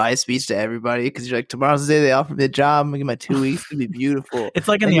like goodbye speech to everybody because you're like, tomorrow's the day they offer me the job. I'm gonna get my 2 weeks. It's gonna be beautiful. It's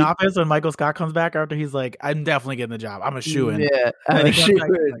like in The Office when Michael Scott comes back after he's like, I'm definitely getting the job. I'm a shoo-in. Yeah, I'm a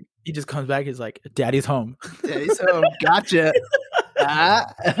shoo-in. He just comes back. He's like, Daddy's home. Daddy's home. Gotcha.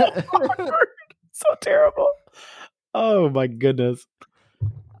 So terrible. Oh my goodness.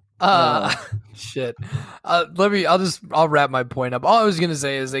 Shit. I'll wrap my point up. All I was gonna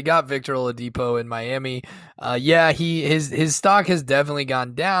say is they got Victor Oladipo in Miami. Yeah, his stock has definitely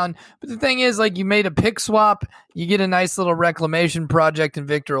gone down. But the thing is, like, you made a pick swap, you get a nice little reclamation project in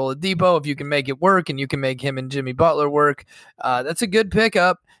Victor Oladipo. If you can make it work and you can make him and Jimmy Butler work, that's a good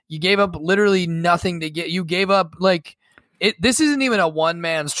pickup. You gave up literally nothing to get. You gave up like. This isn't even a one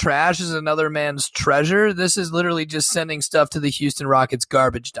man's trash. This is another man's treasure. This is literally just sending stuff to the Houston Rockets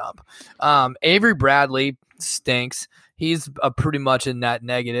garbage dump. Avery Bradley stinks. He's pretty much a net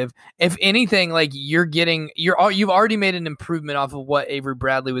negative. If anything, like you've already made an improvement off of what Avery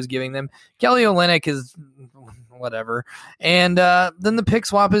Bradley was giving them. Kelly Olynyk is whatever, and then the pick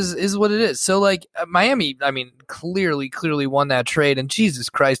swap is what it is. So like Miami, I mean, clearly won that trade. And Jesus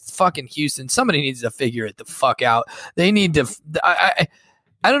Christ, fucking Houston, somebody needs to figure it the fuck out. They need to. I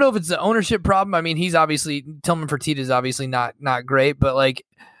don't know if it's the ownership problem. I mean, he's obviously Tillman Fertitta is obviously not great, but like.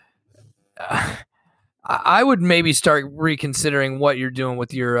 I would maybe start reconsidering what you're doing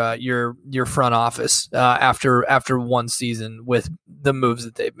with your front office after one season with the moves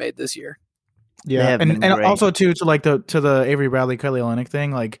that they've made this year. Yeah, and also to the Avery Bradley Kelly Olynyk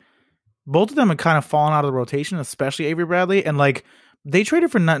thing, like both of them have kind of fallen out of the rotation, especially Avery Bradley, and like they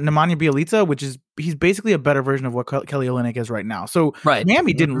traded for Nemanja Bjelica, which is he's basically a better version of what Kelly Olynyk is right now. So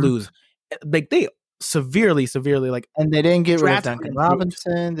Miami didn't lose, like they severely like, and they didn't get rid of Duncan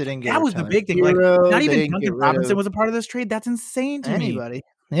Robinson. They didn't get that was the big thing. Like not even Duncan Robinson was a part of this trade. That's insane to me.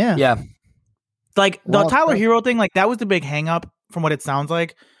 Yeah. Like the Tyler Hero thing, like that was the big hang up from what it sounds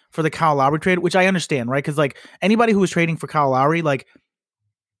like for the Kyle Lowry trade, which I understand, right? Because like anybody who was trading for Kyle Lowry, like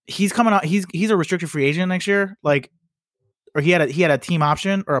he's coming out, he's a restricted free agent next year, like, or he had a team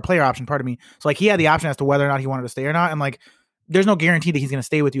option or a player option, pardon me. So like he had the option as to whether or not he wanted to stay or not, and like there's no guarantee that he's going to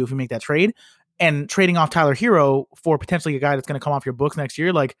stay with you if you make that trade. And trading off Tyler Hero for potentially a guy that's going to come off your books next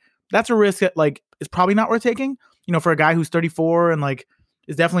year, like that's a risk that like is probably not worth taking. You know, for a guy who's 34 and like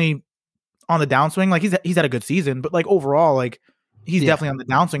is definitely on the downswing. Like he's had a good season, but like overall, like he's definitely on the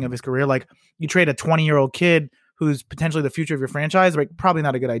downswing of his career. Like you trade a 20-year-old kid who's potentially the future of your franchise, like probably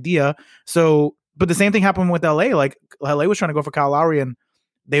not a good idea. So, but the same thing happened with LA. Like LA was trying to go for Kyle Lowry and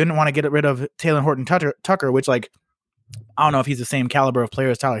they didn't want to get rid of Taylor Horton Tucker, which like. I don't know if he's the same caliber of player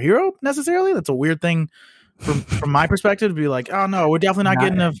as Tyler Hero necessarily. That's a weird thing from my perspective to be like, oh no, we're definitely not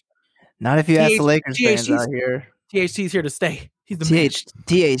getting enough. Not if you ask the Lakers fans out here. THT's here to stay. He's the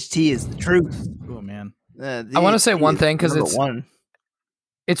THT is the truth. Oh man. I want to say one thing because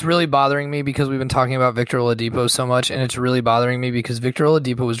it's really bothering me because we've been talking about Victor Oladipo so much, and it's really bothering me because Victor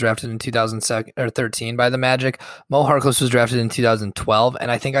Oladipo was drafted in 2013 by the Magic. Mo Harkless was drafted in 2012,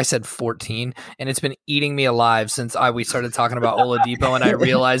 and I think I said 14, and it's been eating me alive since we started talking about Oladipo, and I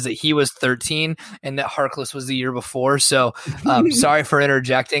realized that he was 13 and that Harkless was the year before. So sorry for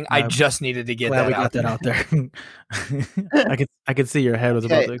interjecting. I just needed to get that out there. I could see your head was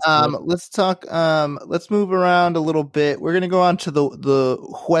about to explode. Let's talk. Let's move around a little bit. We're gonna go on to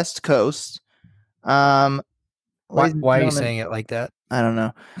the West Coast. Why are you saying it like that? I don't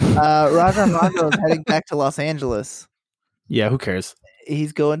know. Rajon Rondo is heading back to Los Angeles. Yeah, who cares?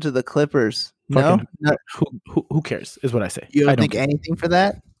 He's going to the Clippers. No, who cares is what I say. You don't think anything for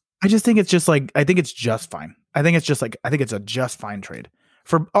that? I just think it's just like I think it's just fine. I think it's a just fine trade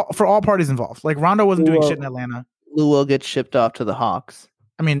for all parties involved. Like Rondo wasn't doing shit in Atlanta. Lou will get shipped off to the Hawks.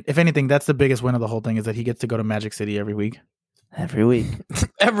 I mean, if anything, that's the biggest win of the whole thing is that he gets to go to Magic City every week. Every week.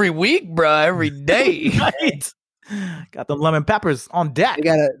 Every week, bro. Every day. Right. Got them lemon peppers on deck.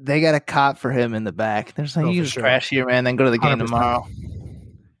 They got a cot for him in the back. They're just like, you just crash here, man, then go to the game 100%. Tomorrow.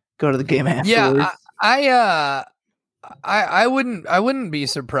 Go to the game afterwards. Yeah, I wouldn't be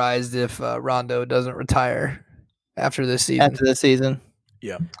surprised if Rondo doesn't retire after this season. After this season.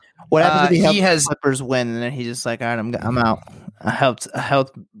 Yeah. What happens if he helps the Clippers win and then he's just like, all right, I'm out. I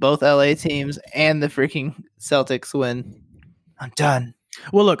helped both LA teams and the freaking Celtics win. I'm done.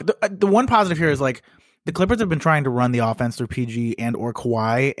 Well, look, the one positive here is like the Clippers have been trying to run the offense through PG and or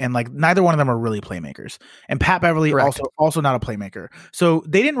Kawhi, and like neither one of them are really playmakers. And Pat Beverly also not a playmaker. So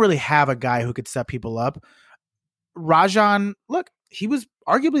they didn't really have a guy who could set people up. Rajon, look, he was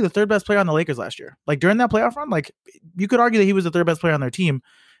arguably the third best player on the Lakers last year. Like during that playoff run, like you could argue that he was the third best player on their team.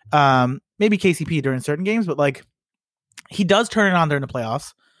 Maybe KCP during certain games, but like he does turn it on during the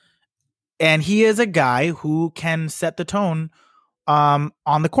playoffs. And he is a guy who can set the tone on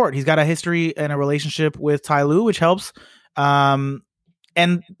the court. He's got a history and a relationship with Ty Lue, which helps. And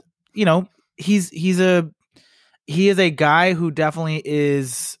you know, he is a guy who definitely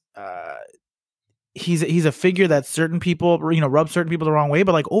is he's a figure that certain people, you know, rub certain people the wrong way,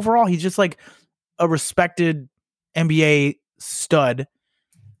 but like overall he's just like a respected NBA stud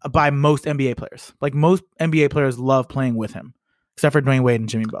by most NBA players. Like most NBA players love playing with him, except for Dwayne Wade and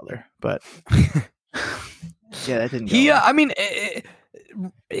Jimmy Butler. But Yeah, that didn't. I mean,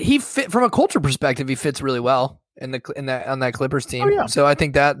 he fit from a culture perspective. He fits really well on that Clippers team. Oh, yeah. So I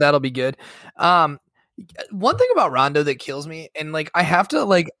think that'll be good. One thing about Rondo that kills me, and like I have to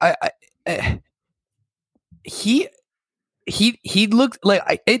like he looked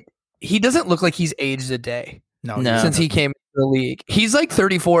like he doesn't look like he's aged a day no. since he came to the league. He's like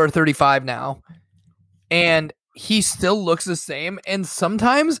 34 or 35 now, and he still looks the same. And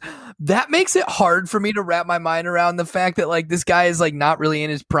sometimes that makes it hard for me to wrap my mind around the fact that like this guy is like not really in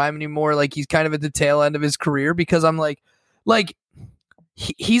his prime anymore. Like he's kind of at the tail end of his career, because I'm like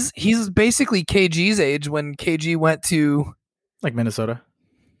he's basically KG's age when KG went to like Minnesota.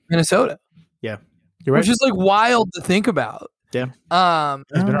 Yeah, you're right. Which is like wild to think about. Yeah.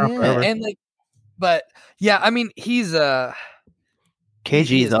 He's been around forever. And like, but yeah, I mean, he's KG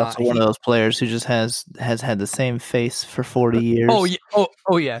he is is also not- one of those players who just has had the same face for 40 years. Oh yeah,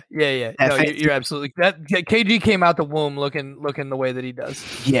 oh yeah. That No, face- you're absolutely that. KG came out the womb looking the way that he does.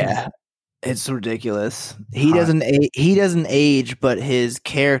 Yeah, it's ridiculous. He Hot. doesn't age, but his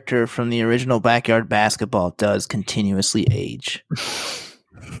character from the original Backyard Basketball does continuously age.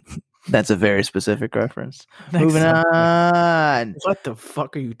 That's a very specific reference. Next Moving up. on. What the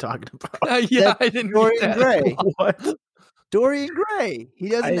fuck are you talking about? Yeah, I didn't. Dorian Get that. Gray. What? Dorian Gray. He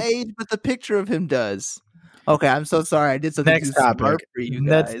doesn't I- age, but the picture of him does. Okay, I'm so sorry. I did something Next too topic. smart for you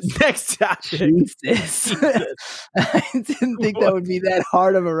guys. Next topic. Jesus. I didn't think that would be that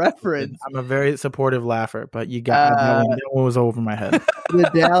hard of a reference. I'm a very supportive laugher, but you got that one was over my head. The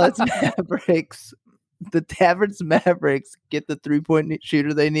Dallas Mavericks get the 3-point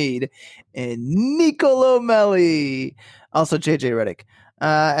shooter they need, and Nicolo Melli, also JJ Redick.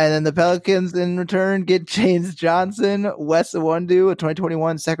 And then the Pelicans in return get James Johnson, Wes Iwundu, a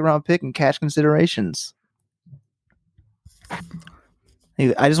 2021 second round pick, and cash considerations.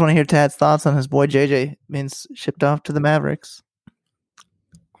 I just want to hear Tad's thoughts on his boy JJ being shipped off to the Mavericks.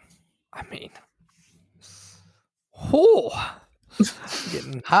 I mean,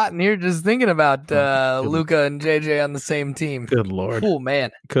 getting hot in here just thinking about Luka and JJ on the same team. Good lord. Oh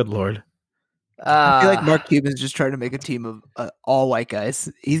man, Good lord. I feel like Mark Cuban's just trying to make a team of all white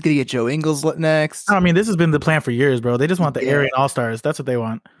guys. He's going to get Joe Ingles next. I mean, this has been the plan for years, bro. They just want the Yeah. Aryan All-Stars. That's what they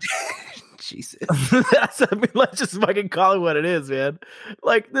want. Jesus. Let's just fucking call it what it is, man.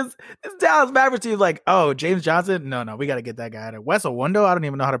 Like this Dallas Mavericks team is like, oh, James Johnson? No, we got to get that guy out of Wes Iwundu. I don't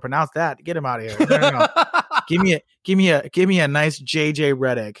even know how to pronounce that. Get him out of here. No. give me a nice JJ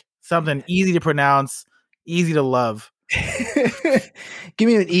Redick. Something easy to pronounce, easy to love. Give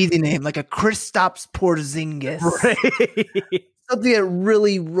me an easy name, like a Kristaps Porzingis. Right. Something that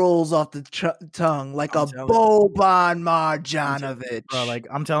really rolls off the tongue, like I'm a telling you. Boban Marjanovic. Bro, like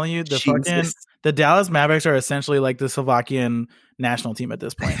I'm telling you, Jesus. the Dallas Mavericks are essentially like the Slovakian national team at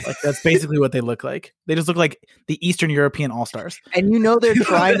this point. Like that's basically what they look like. They just look like the Eastern European All-Stars. And you know they're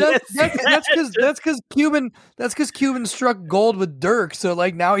trying to. that's because Cuban struck gold with Dirk, so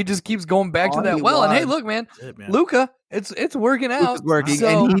like now he just keeps going back to All that he well. And hey, wants. look, man, That's it, man. Luka, it's working out. Luka's working,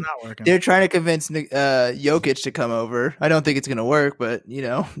 So, and Not working. They're trying to convince Jokic to come over. I don't think it's going to work, but they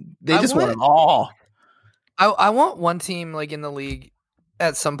just want them all. I want one team like in the league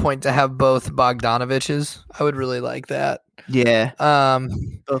at some point to have both Bogdanoviches. I would really like that. Yeah,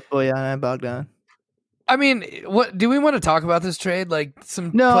 Both Bojan and Bogdan. I mean, what do we want to talk about this trade? Like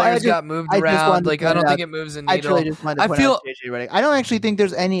some No, I players just- got moved I just wanted around. to Like I point don't out- think it moves a I needle. truly just wanted to I point feel- out JJ Redick. I don't actually think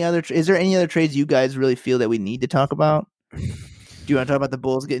there's any other. Is there any other trades you guys really feel that we need to talk about? Do you want to talk about the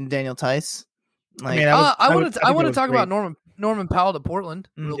Bulls getting Daniel Tice? I mean, I would- want to think that talk was about great. Norman Powell to Portland.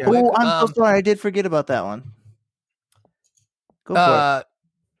 Real Yeah. quick. Oh, I'm so sorry. I did forget about that one. Go for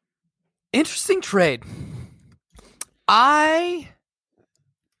Interesting trade. I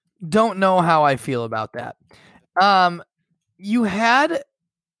don't know how I feel about that. You had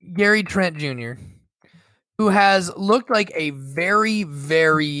Gary Trent Jr., who has looked like a very,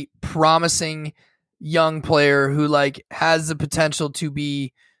 very promising young player who like has the potential to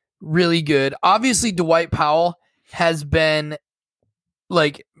be really good. Obviously, Dwight Powell has been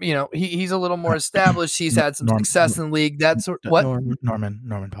like, he's a little more established. He's had some success in the league. That's what.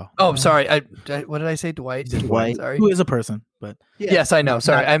 Norman Powell. Oh, sorry. What did I say? Dwight. Dwight. Sorry. Who is a person, but Yeah. Yes, I know.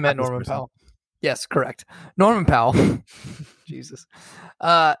 Sorry, I meant not this Norman person. Powell. Yes, correct. Norman Powell. Jesus.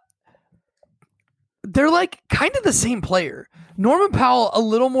 They're like kind of the same player. Norman Powell, a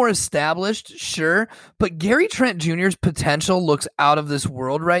little more established, sure, but Gary Trent Jr.'s potential looks out of this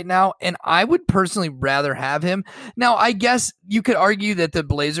world right now, and I would personally rather have him. Now, I guess you could argue that the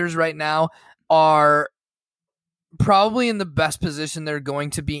Blazers right now are probably in the best position they're going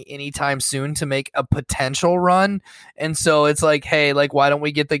to be anytime soon to make a potential run. And so it's like, hey, like, why don't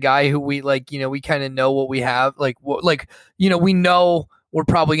we get the guy who we like, we kind of know what we have. Like, we know we're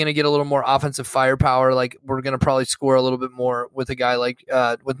probably going to get a little more offensive firepower. Like, we're going to probably score a little bit more with a guy like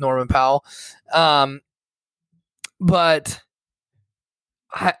with Norman Powell. But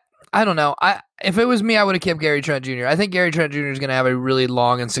I don't know. If it was me, I would have kept Gary Trent Jr. I think Gary Trent Jr. is going to have a really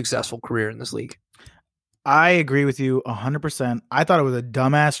long and successful career in this league. I agree with you 100%. I thought it was a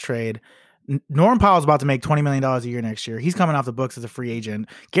dumbass trade. Norman Powell is about to make $20 million a year next year. He's coming off the books as a free agent.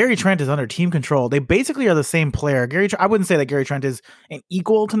 Gary Trent is under team control. They basically are the same player. I wouldn't say that Gary Trent is an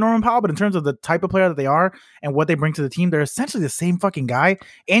equal to Norman Powell, but in terms of the type of player that they are and what they bring to the team, they're essentially the same fucking guy.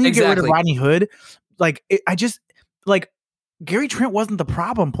 And you get rid of Rodney Hood. Gary Trent wasn't the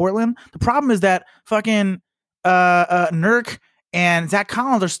problem, Portland. The problem is that fucking Nurk and Zach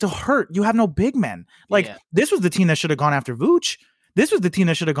Collins are still hurt. You have no big men. This was the team that should have gone after Vooch. This was the team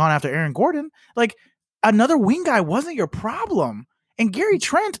that should have gone after Aaron Gordon. Like, another wing guy wasn't your problem. And Gary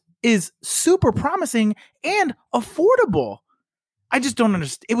Trent is super promising and affordable. I just don't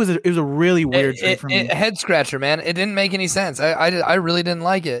understand. It was a really weird trade for me. Head scratcher, man. It didn't make any sense. I really didn't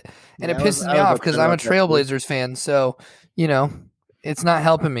like it. And it pisses me off because I'm a Trailblazers fan. So, it's not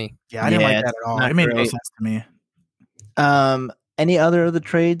helping me. Yeah, I didn't like that at all. It made no sense to me. Any other of the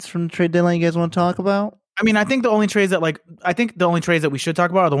trades from the trade deadline you guys want to talk about? I mean, I think the only trades that we should talk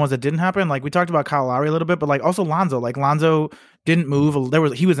about are the ones that didn't happen. Like, we talked about Kyle Lowry a little bit, but like also Lonzo. Like, Lonzo didn't move.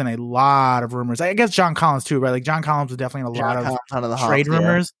 He was in a lot of rumors. I guess John Collins too, right? Like, John Collins was definitely in a lot of trade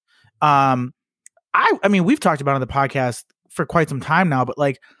rumors. I mean, we've talked about it on the podcast for quite some time now, but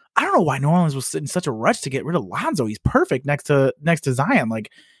like, I don't know why New Orleans was in such a rush to get rid of Lonzo. He's perfect next to Zion. Like,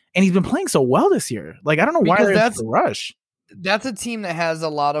 and he's been playing so well this year. Like, I don't know why there's a rush. That's a team that has a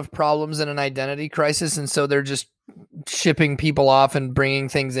lot of problems and an identity crisis, and so they're just shipping people off and bringing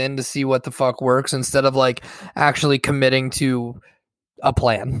things in to see what the fuck works instead of like actually committing to a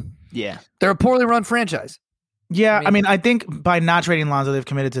plan. Yeah, they're a poorly run franchise. Yeah, I mean, I think by not trading Lonzo, they've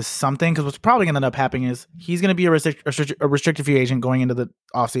committed to something, because what's probably going to end up happening is he's going to be a restricted free agent going into the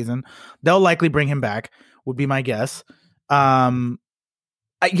offseason. They'll likely bring him back, would be my guess.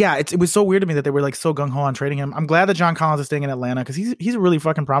 It was so weird to me that they were like so gung-ho on trading him. I'm glad that John Collins is staying in Atlanta, because he's a really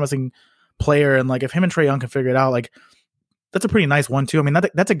fucking promising player, and like if him and Trae Young can figure it out, like that's a pretty nice one too. I mean,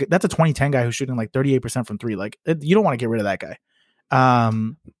 that's a 2010 guy who's shooting like 38% from three. Like, you don't want to get rid of that guy.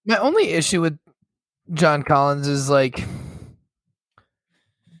 My only issue with John Collins is like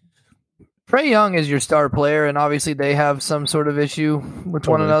Trae Young is your star player, and obviously they have some sort of issue with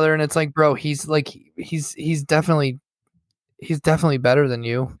one another, and it's like, bro, he's definitely better than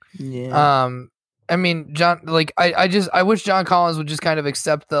you. Yeah. I mean, John, like I wish John Collins would just kind of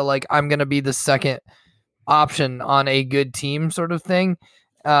accept the like I'm gonna be the second option on a good team sort of thing.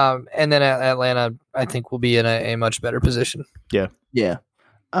 And then Atlanta, I think, will be in a much better position. Yeah. Yeah.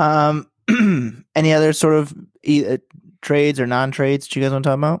 Any other sort of trades or non-trades that you guys want to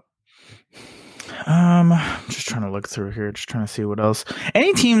talk about? I'm just trying to look through here, just trying to see what else.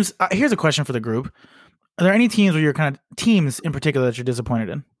 Any teams? Here's a question for the group: are there any teams where you're kind of teams in particular that you're disappointed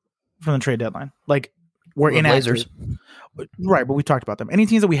in from the trade deadline? Like, we're in Blazers, right? But we talked about them. Any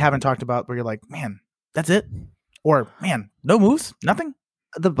teams that we haven't talked about where you're like, man, that's it, or man, no moves, nothing.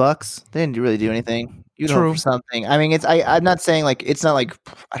 The Bucks, they didn't really do anything. You know, for something. I mean, I'm not saying like it's not like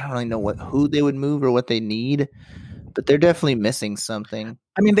I don't really know who they would move or what they need, but they're definitely missing something.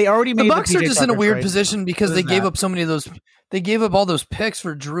 I mean, they already made the Bucks are just in a weird trade. position because they gave up so many of those. They gave up all those picks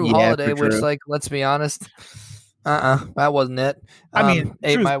for Drew Holiday, which, like, let's be honest, that wasn't it. I mean,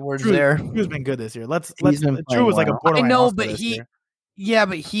 ate my words there. Drew's been good this year. Drew was like a borderline. I know, but he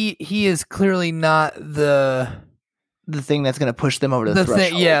is clearly not the thing that's going to push them over the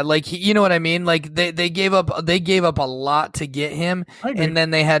threshold. Yeah, like you know what I mean. Like they gave up a lot to get him, and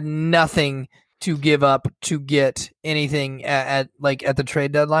then they had nothing to give up to get anything at the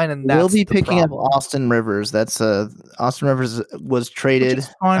trade dedeadline. And that's we'll be picking up Austin Rivers. That's Austin Rivers was traded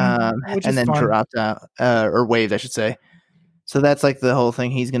and then dropped out or waived, I should say. So that's like the whole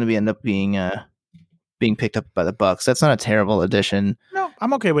thing. He's going to end up being picked up by the Bucks. That's not a terrible addition. No,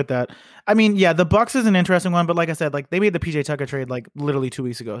 I'm okay with that. I mean, yeah, the Bucks is an interesting one, but like I said, like they made the PJ Tucker trade like literally 2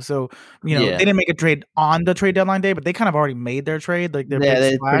 weeks ago. So, they didn't make a trade on the trade deadline day, but they kind of already made their trade. Like they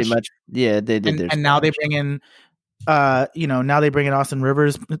pretty much, they did. And now they bring in, now they bring in Austin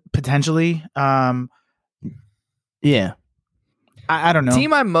Rivers potentially. Yeah, I don't know.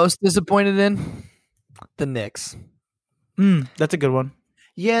 Team I'm most disappointed in, the Knicks. That's a good one.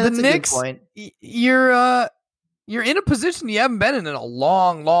 Yeah, that's the Knicks. A good point. You're you're in a position you haven't been in a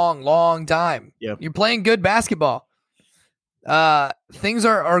long, long, long time. Yep. You're playing good basketball. Things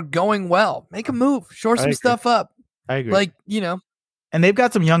are going well. Make a move. Shore some stuff up. I agree. Like, you know. And they've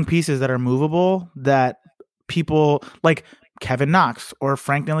got some young pieces that are movable that people like Kevin Knox or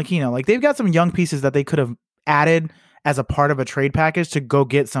Frank Ntilikina. Like, they've got some young pieces that they could have added as a part of a trade package to go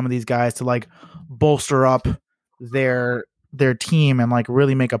get some of these guys to like bolster up their team and like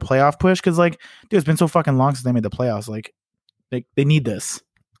really make a playoff push. Cause like, dude, it's been so fucking long since they made the playoffs. Like they need this.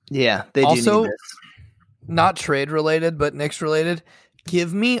 Yeah. They also, do need this. Not trade related, but Knicks related.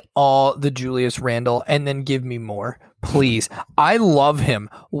 Give me all the Julius Randle and then give me more, please. I love him.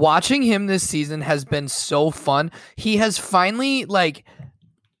 Watching him this season has been so fun. He has finally like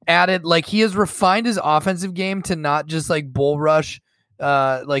added, like he has refined his offensive game to not just like bull rush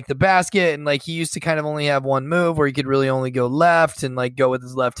like the basket, and like he used to kind of only have one move where he could really only go left and like go with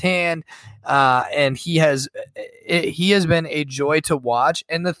his left hand. And he has been a joy to watch.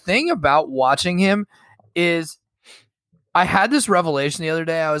 And the thing about watching him is I had this revelation the other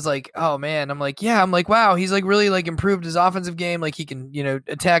day. I was like, oh man, I'm like, wow, he's like really like improved his offensive game. Like he can, you know,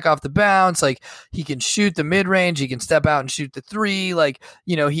 attack off the bounce. Like he can shoot the mid range. He can step out and shoot the three. Like,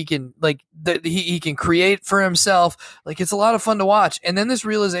 you know, he can like he can create for himself. Like it's a lot of fun to watch. And then this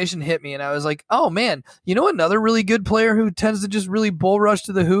realization hit me and I was like, oh man, you know, another really good player who tends to just really bull rush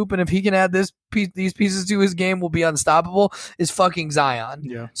to the hoop. And if he can add these pieces to his game will be unstoppable is fucking Zion.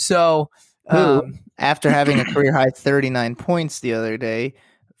 Yeah. So, after having a career high 39 points the other day,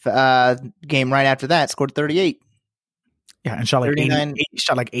 game right after that scored 38. Yeah, and shot like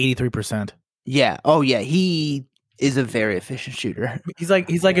 83%. Yeah. Oh yeah, he is a very efficient shooter. He's like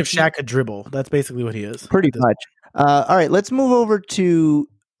if Shaq could dribble. That's basically what he is. Pretty much. All right, let's move over to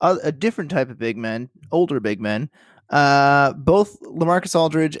a different type of big men, older big men. Both LaMarcus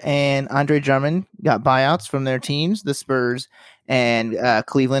Aldridge and Andre Drummond got buyouts from their teams, the Spurs and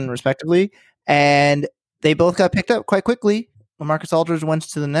Cleveland, respectively, and they both got picked up quite quickly. LaMarcus Aldridge went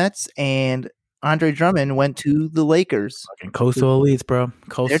to the Nets, and Andre Drummond went to the Lakers. Fucking coastal elites, bro.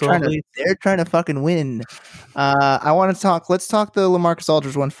 They're trying to fucking win. I want to talk. Let's talk the LaMarcus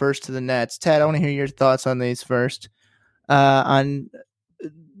Aldridge one first to the Nets. Ted, I want to hear your thoughts on these first. He's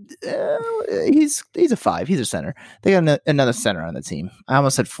a 5. He's a center. They got another center on the team. I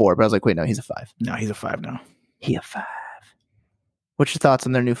almost said 4, but I was like, wait, no, he's a 5. No, he's a 5 now. He a 5. What's your thoughts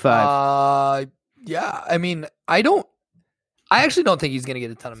on their new 5? Yeah, I mean, I actually don't think he's going to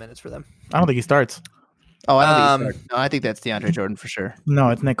get a ton of minutes for them. I don't think he starts. Oh, I don't think he starts. No, I think that's DeAndre Jordan for sure. No,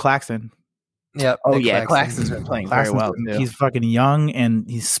 it's Nick Claxton. Yeah. Oh, yeah, Claxton's been playing very well, too. He's fucking young, and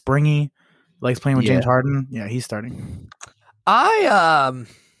he's springy. Likes playing with James Harden. Yeah, he's starting.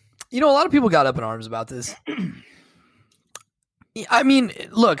 You know, a lot of people got up in arms about this. I mean,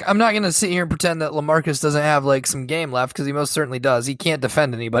 look, I'm not going to sit here and pretend that LaMarcus doesn't have like some game left because he most certainly does. He can't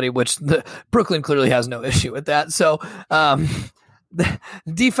defend anybody, which Brooklyn clearly has no issue with that. So, the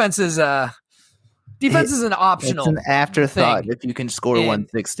defense is an optional. It's an afterthought thing. If you can score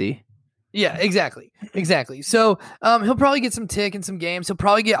 160. Yeah, exactly. So he'll probably get some tick in some games. He'll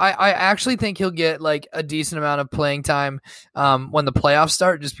probably get. I actually think he'll get like a decent amount of playing time when the playoffs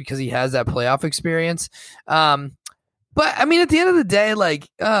start, just because he has that playoff experience. But I mean, at the end of the day, like,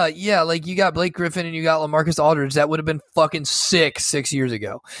 like you got Blake Griffin and you got LaMarcus Aldridge. That would have been fucking sick 6 years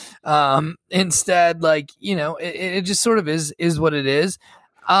ago. Instead, like, you know, it just sort of is what it is.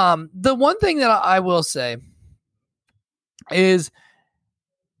 The one thing that I will say is,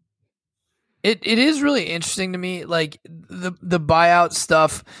 It is really interesting to me, like the buyout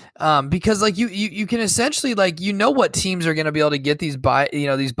stuff, because like you can essentially, like, you know what teams are going to be able to get these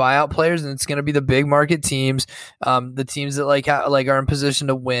buyout players, and it's going to be the big market teams, the teams that like are in position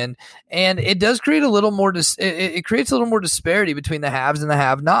to win, and it does create a little more it creates a little more disparity between the haves and the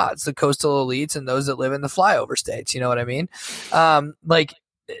have-nots, the coastal elites and those that live in the flyover states. You know what I mean?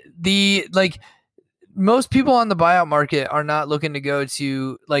 Most people on the buyout market are not looking to go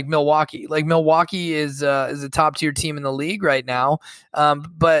to like Milwaukee. Like Milwaukee is a top tier team in the league right now.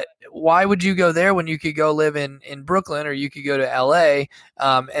 But why would you go there when you could go live in Brooklyn, or you could go to LA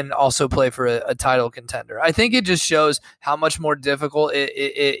and also play for a title contender? I think it just shows how much more difficult it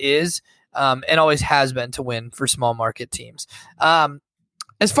is and always has been to win for small market teams.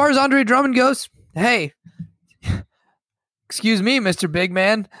 As far as Andre Drummond goes, hey, excuse me, Mr. Big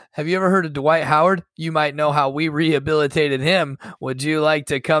Man. Have you ever heard of Dwight Howard? You might know how we rehabilitated him. Would you like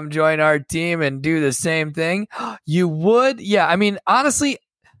to come join our team and do the same thing? You would? Yeah, I mean, honestly,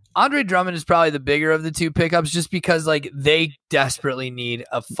 Andre Drummond is probably the bigger of the two pickups, just because like they desperately need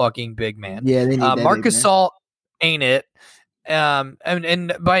a fucking big man. Yeah, they need that Marc Gasol ain't it. But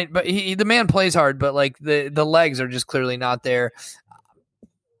the man plays hard, but like the legs are just clearly not there.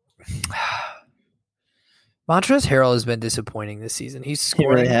 Montrezl Harrell has been disappointing this season. He's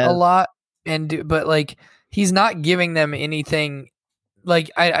scoring a lot, but like he's not giving them anything.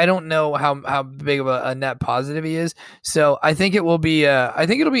 Like I don't know how big of a net positive he is. So I think it will be. I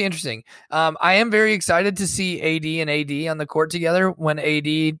think it'll be interesting. I am very excited to see AD and AD on the court together. When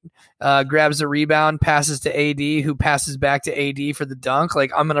AD grabs the rebound, passes to AD, who passes back to AD for the dunk.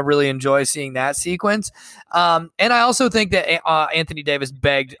 Like I'm gonna really enjoy seeing that sequence. And I also think that Anthony Davis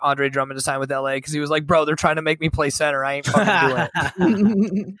begged Andre Drummond to sign with LA because he was like, "Bro, they're trying to make me play center. I ain't fucking doing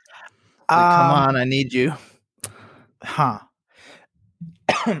it." Come on, I need you. Huh.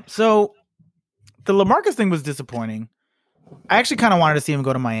 So the LaMarcus thing was disappointing. I actually kind of wanted to see him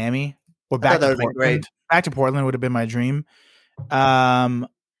go to Miami or back to Portland. Back to Portland would have been my dream.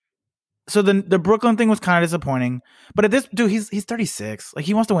 So the Brooklyn thing was kind of disappointing. But at this dude, he's 36. Like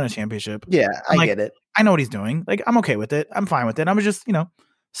he wants to win a championship. Yeah, I get it. I know what he's doing. Like I'm okay with it. I'm fine with it. I was just,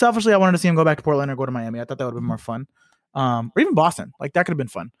 selfishly I wanted to see him go back to Portland or go to Miami. I thought that would have been more fun. Or even Boston. Like that could have been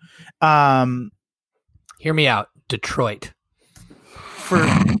fun. Hear me out. Detroit.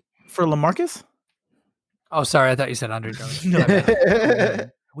 For LaMarcus? Oh, sorry. I thought you said Andre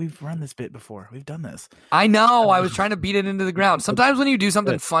Drummond. We've run this bit before. We've done this. I know. I was trying to beat it into the ground. Sometimes when you do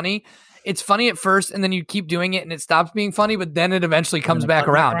something funny, it's funny at first, and then you keep doing it, and it stops being funny, but then it eventually comes back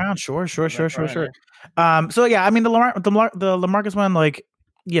around. Sure. So yeah, I mean the LaMarcus one, like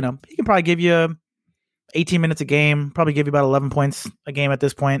he can probably give you 18 minutes a game, probably give you about 11 points a game at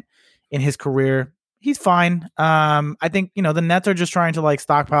this point in his career. He's fine. I think, the Nets are just trying to like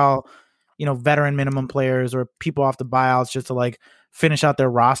stockpile, veteran minimum players or people off the buyouts just to like finish out their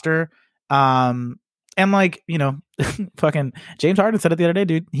roster. And like, fucking James Harden said it the other day,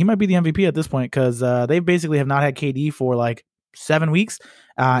 dude, he might be the MVP at this point because they basically have not had KD for like 7 weeks.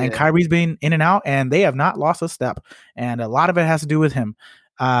 And Kyrie's been in and out and they have not lost a step. And a lot of it has to do with him.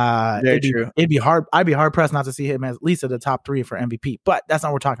 Very true. It'd be hard. I'd be hard pressed not to see him at least at the top 3 for MVP, but that's not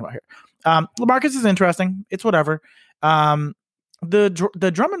what we're talking about here. LaMarcus is interesting. It's whatever.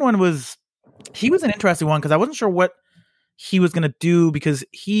 The Drummond one was an interesting one because I wasn't sure what he was going to do because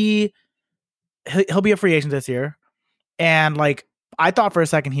he'll be a free agent this year. And like, I thought for a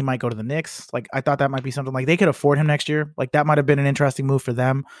second he might go to the Knicks. Like I thought that might be something like they could afford him next year. Like that might've been an interesting move for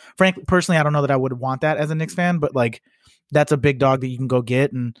them. Frankly, personally, I don't know that I would want that as a Knicks fan, but like that's a big dog that you can go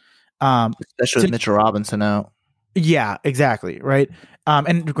get. And, especially with Mitchell Robinson out. Yeah, exactly. Right.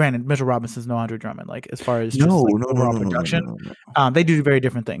 And granted, Mitchell Robinson's no Andre Drummond. Like as far as overall production, they do very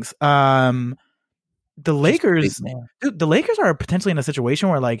different things. The Lakers, the Lakers are potentially in a situation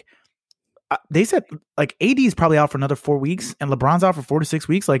where like they said like AD is probably out for another 4 weeks and LeBron's out for 4 to 6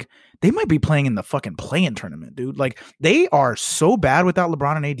 weeks. Like they might be playing in the fucking play-in tournament, dude. Like they are so bad without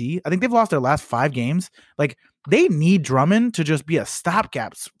LeBron and AD. I think they've lost their last 5 games. Like they need Drummond to just be a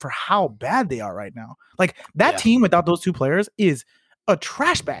stopgap for how bad they are right now. Like that team without those 2 players is a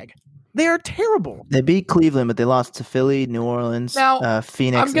trash bag. They are terrible. They beat Cleveland, but they lost to Philly, New Orleans,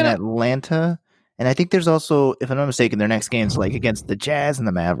 Phoenix, and Atlanta. And I think there's also, if I'm not mistaken, their next game's like against the Jazz and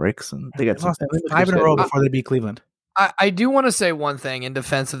the Mavericks. And they got lost 5 in a row before they beat Cleveland. I do want to say one thing in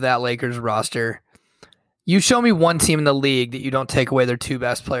defense of that Lakers roster. You show me one team in the league that you don't take away their 2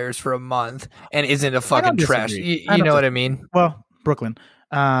 best players for a month and isn't a fucking trash. You know what I mean? Well, Brooklyn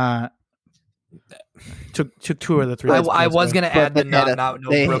took 2 of the 3. I was going to add the no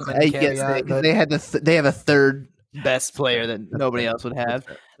Brooklyn. Yes, they have a third best player that nobody else would have.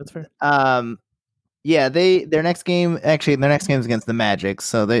 That's fair. Yeah, their next game is against the Magic,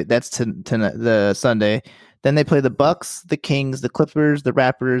 so that's to the Sunday. Then they play the Bucks, the Kings, the Clippers, the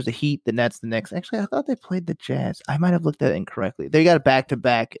Raptors, the Heat, the Nets, the Knicks. Actually, I thought they played the Jazz. I might have looked at it incorrectly. They got a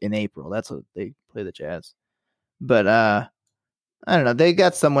back-to-back in April. That's what they play the Jazz. But I don't know. They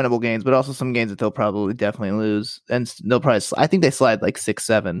got some winnable games, but also some games that they'll probably definitely lose. And they'll probably I think they slide like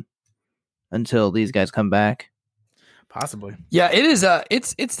 6-7 until these guys come back. Possibly. Yeah, it is.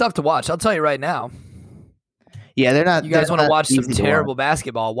 It's tough to watch. I'll tell you right now. Yeah, they're not. You guys want to watch some terrible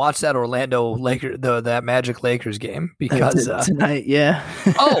basketball? Watch that Orlando that Magic Lakers game because tonight. Yeah.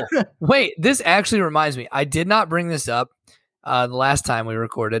 Oh, wait! This actually reminds me. I did not bring this up the last time we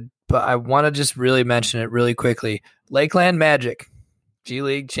recorded, but I want to just really mention it really quickly. Lakeland Magic, G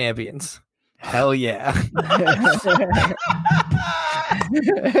League champions. Hell yeah! I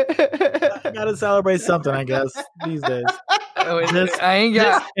gotta celebrate something, I guess, these days. I ain't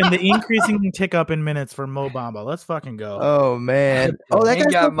got and the increasing tick up in minutes for Mo Bamba. Let's fucking go. Oh man! Oh, that guy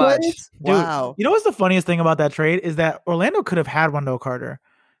got much. Dude, wow! You know what's the funniest thing about that trade is that Orlando could have had Wendell Carter,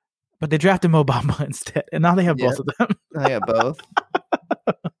 But they drafted Mo Bamba instead, and now they have both of them. I got both.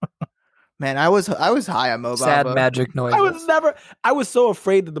 Man, I was high on Mo Bamba. Sad magic noise. I was so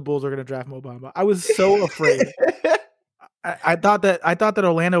afraid that the Bulls were going to draft Mo Bamba. I was so afraid. I thought that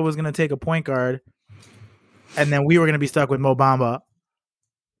Orlando was going to take a point guard, and then we were going to be stuck with Mo Bamba.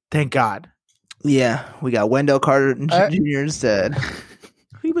 Thank God. Yeah, we got Wendell Carter Jr. instead.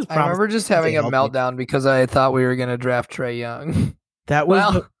 He was. I remember just having a meltdown because I thought we were going to draft Trae Young. That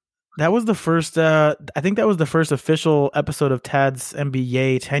was the first. I think that was the first official episode of Tad's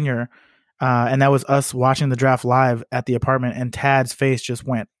NBA tenure. And that was us watching the draft live at the apartment, and Tad's face just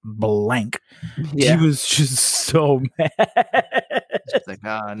went blank. Yeah. He was just so mad. Just like,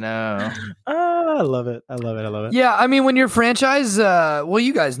 oh no. I love it. Yeah, I mean, when your franchise,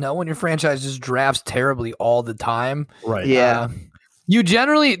 you guys know, when your franchise just drafts terribly all the time. Right. Yeah. You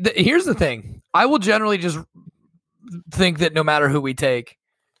generally, here's the thing. I will generally just think that no matter who we take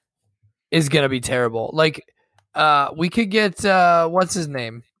is going to be terrible. Like, we could get, what's his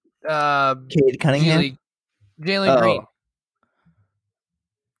name? Cade Cunningham, Jalen Green.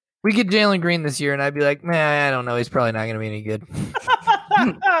 We get Jalen Green this year, and I'd be like, man, I don't know. He's probably not going to be any good.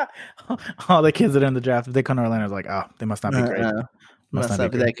 All the kids that are in the draft, if they come to Orlando, is like, oh, they must not be great. Must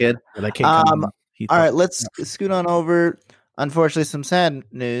not be that good. All right, let's scoot on over. Unfortunately, some sad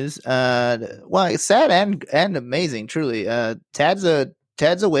news. Sad and amazing, truly. Tad's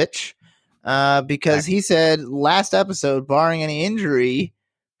a witch, because he said last episode, barring any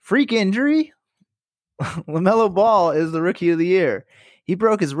freak injury, LaMelo Ball is the rookie of the year. He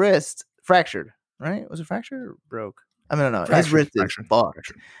broke his wrist, fractured, right? Was it fractured or broke? I don't know. His wrist is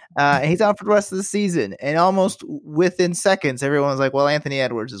fucked. He's out for the rest of the season. And almost within seconds, everyone's like, well, Anthony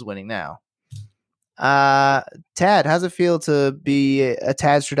Edwards is winning now. Tad, how's it feel to be a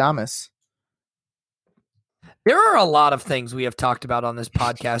Tad Stradamus? There are a lot of things we have talked about on this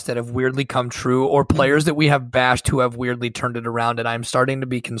podcast that have weirdly come true, or players that we have bashed who have weirdly turned it around, and I'm starting to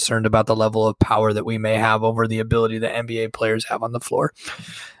be concerned about the level of power that we may have over the ability that NBA players have on the floor.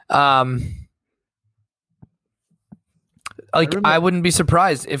 I wouldn't be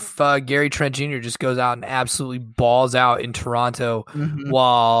surprised if Gary Trent Jr. just goes out and absolutely balls out in Toronto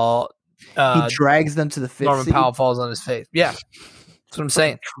while he drags them to the 5th Norman seed. Powell falls on his face. Yeah, that's what I'm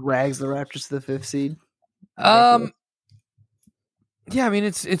saying. Drags the Raptors to the 5th seed. Yeah, I mean,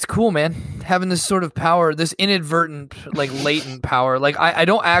 it's cool, man. Having this sort of power, this inadvertent, like, latent power. Like, I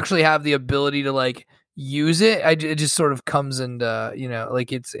don't actually have the ability to, like, use it. It just sort of comes and,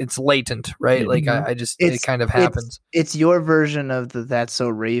 like, it's latent, right? Like, it kind of happens. It's your version of the That's So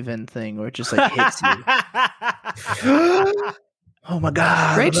Raven thing where it just, like, hits you. Oh, my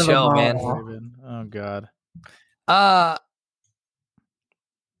God. Great show, man. Oh, God.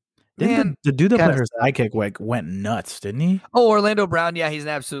 Man, the dude that played her sidekick went nuts, didn't he? Oh, Orlando Brown. Yeah, he's an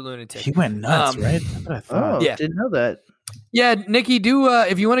absolute lunatic. He went nuts, right? That's what I thought. Yeah. Didn't know that. Yeah, Nikki,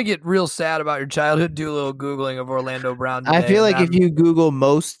 if you want to get real sad about your childhood, do a little Googling of Orlando Brown today. I feel like if you Google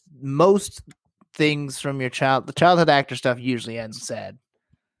most things from your the childhood actor stuff usually ends sad.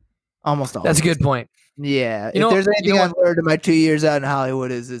 Almost all. That's a good point. Yeah. If there's anything I've learned in my 2 years out in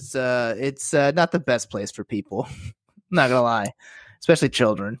Hollywood is it's not the best place for people. I'm not gonna lie. Especially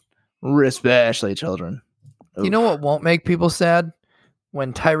children. Especially children. Oof. You know what won't make people sad?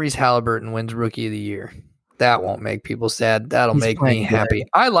 When Tyrese Halliburton wins Rookie of the Year. That won't make people sad. That'll make me happy. Good.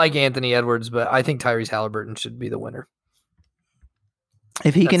 I like Anthony Edwards, but I think Tyrese Halliburton should be the winner.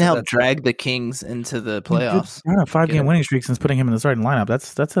 If he can help drag the Kings into the playoffs. On a 5-game winning streak since putting him in the starting lineup.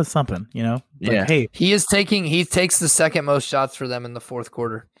 That says something, you know? Like, yeah. Hey, he takes the second most shots for them in the fourth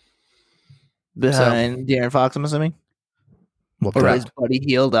quarter. Behind De'Aaron Fox, I'm assuming? Well, or is Buddy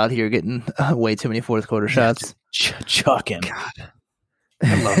Hield out here getting way too many fourth quarter shots? Chucking. God.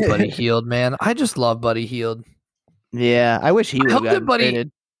 I love Buddy Hield, man. I just love Buddy Hield. Yeah, I wish he would have gotten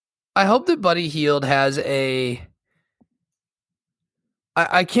traded. I hope that Buddy Hield has a.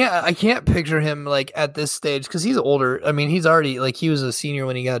 I can't picture him like at this stage because he's older. I mean, he's already he was a senior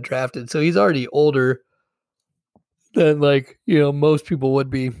when he got drafted, so he's already older than most people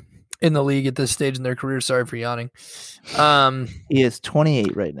would be in the league at this stage in their career. Sorry for yawning. He is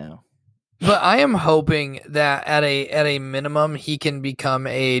 28 right now. But I am hoping that at a minimum he can become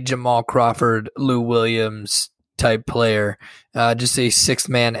a Jamal Crawford, Lou Williams type player, just a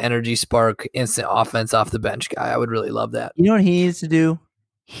 6-man energy spark, instant offense off the bench guy. I would really love that. You know what he needs to do?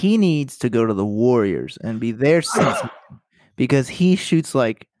 He needs to go to the Warriors and be their 6th man because he shoots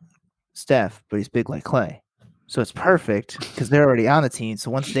like Steph, but he's big like Clay. So it's perfect because they're already on the team. So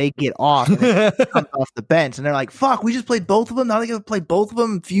once they get off, and they come off the bench, and they're like, "Fuck, we just played both of them. Now they got to play both of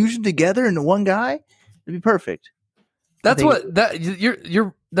them fusion together into one guy." It'd be perfect. That's what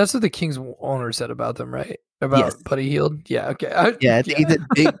you're That's what the Kings owner said about them, right? About Yes. Buddy Hield. Yeah. Okay.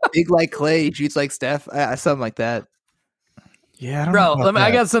 He's a big like Clay. He shoots like Steph. Something like that. Yeah, I don't Bro, know about I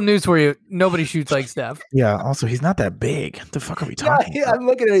that. got some news for you. Nobody shoots like Steph. Yeah, also, he's not that big. What the fuck are we Yeah, talking about? I'm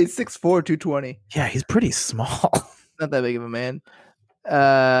looking at it. He's 6'4", 220. Yeah, he's pretty small. Not that big of a man.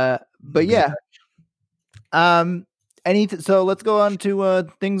 But yeah. So let's go on to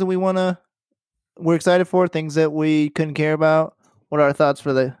things that we're excited for, things that we couldn't care about. What are our thoughts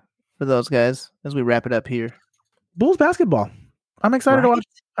for those guys as we wrap it up here? Bulls basketball. I'm excited to watch.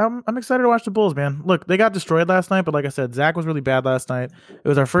 I'm excited to watch the Bulls, man. Look, they got destroyed last night, but like I said, Zach was really bad last night. It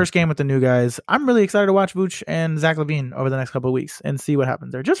was our first game with the new guys. I'm really excited to watch Vooch and Zach LaVine over the next couple of weeks and see what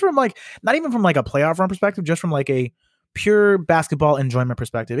happens there. Just from like, not even from like a playoff run perspective, just from like a pure basketball enjoyment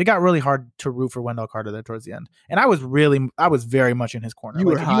perspective. It got really hard to root for Wendell Carter there towards the end, and I was very much in his corner. You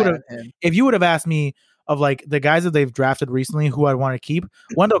Like, were high on him. if you would have asked me of like the guys that they've drafted recently who I'd want to keep,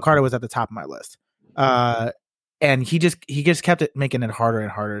 Wendell Carter was at the top of my list. And he just kept it making it harder and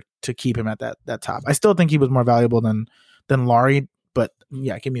harder to keep him at that top. I still think he was more valuable than Laurie, but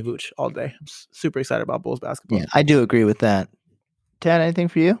yeah, give me Vooch all day. I'm super excited about Bulls basketball. Yeah, I do agree with that. Tad, anything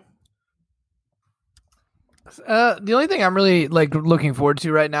for you? The only thing I'm really like looking forward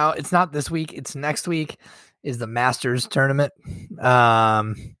to right now, it's not this week, it's next week, is the Masters tournament.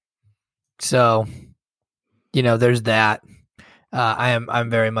 So, there's that.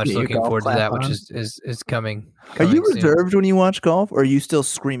 I'm very much Get your looking golf forward to clap that, which on. is coming. Are you soon. reserved when you watch golf, or are you still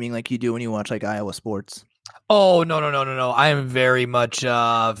screaming like you do when you watch like Iowa sports? Oh, no. I am very much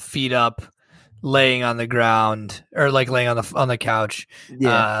feet up, laying on the ground or like laying on the couch.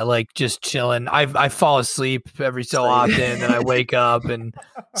 Like just chilling. I fall asleep every so often, and I wake up and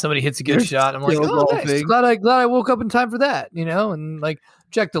somebody hits a good shot. I'm like, still oh, nice. golfing. Glad I woke up in time for that, and like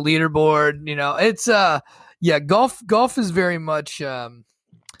check the leaderboard. It's golf is very much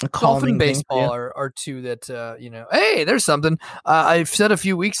golf and baseball are two that hey, there's something. I've said a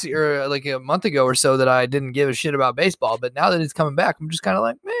few weeks or like a month ago or so that I didn't give a shit about baseball, but now that it's coming back, I'm just kind of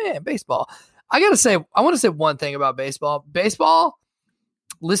like, man, baseball. I want to say one thing about baseball. Baseball,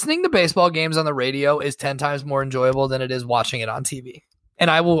 listening to baseball games on the radio is 10 times more enjoyable than it is watching it on TV. And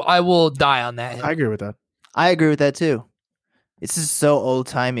I will die on that hill. I agree with that. I agree with that too. It's just so old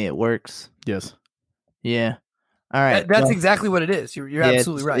timey. It works. Yes. Yeah. All right. That's exactly what it is. You're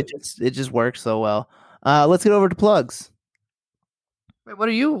absolutely right. It just works so well. Let's get over to plugs. Wait, what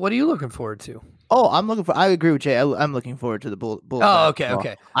are you looking forward to? Oh, I agree with Jay. I'm looking forward to the Bulls. Oh,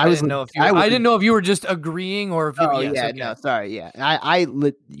 okay. I didn't know if you were just agreeing or if you. Oh yes, yeah, okay. no, sorry. Yeah, I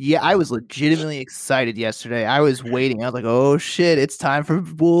was legitimately excited yesterday. I was waiting. I was like, oh shit, it's time for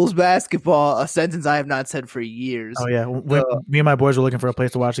Bulls basketball. A sentence I have not said for years. Oh yeah, when me and my boys were looking for a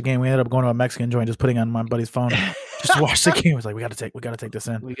place to watch the game, we ended up going to a Mexican joint, just putting on my buddy's phone, just to watch the game. It was like, we got to take this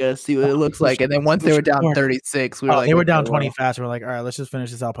in. We gotta see what it looks like. And then once they were down 36, we were like, they were down okay, 20 well, fast. We're like, all right, let's just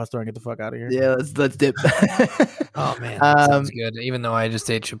finish this Al Pastor and get the fuck out of here. Yeah, let's dip. Oh man, that sounds good. Even though I just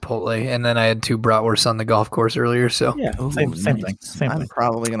ate Chipotle and then I had 2 bratwursts on the golf course earlier. So Yeah, Ooh, same thing. nice. Same I'm thing.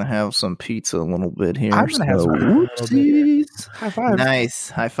 probably gonna have some pizza a little bit here. I'm gonna have some pizza a little bit. Whoopsies. High five.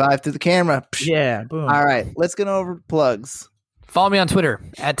 Nice. High five to the camera. Psh. Yeah, boom. All right, let's get over to plugs. follow me on Twitter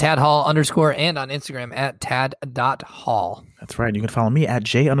at @tadhall_ and on Instagram at tad.hall. That's right. You can follow me at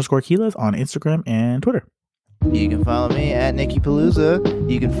J_Keelas on Instagram and Twitter. You can follow me at Nikki Palooza.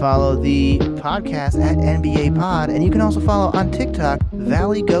 You can follow the podcast at NBA Pod, and you can also follow on TikTok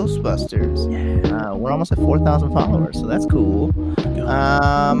Valley Ghostbusters. We're almost at 4,000 followers, so that's cool.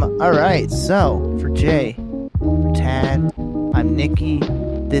 All right, so for Jay, for Tad, I'm Nikki.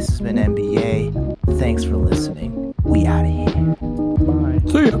 This has been NBA. Thanks for listening. We out of here. Bye.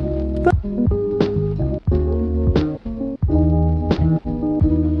 See ya.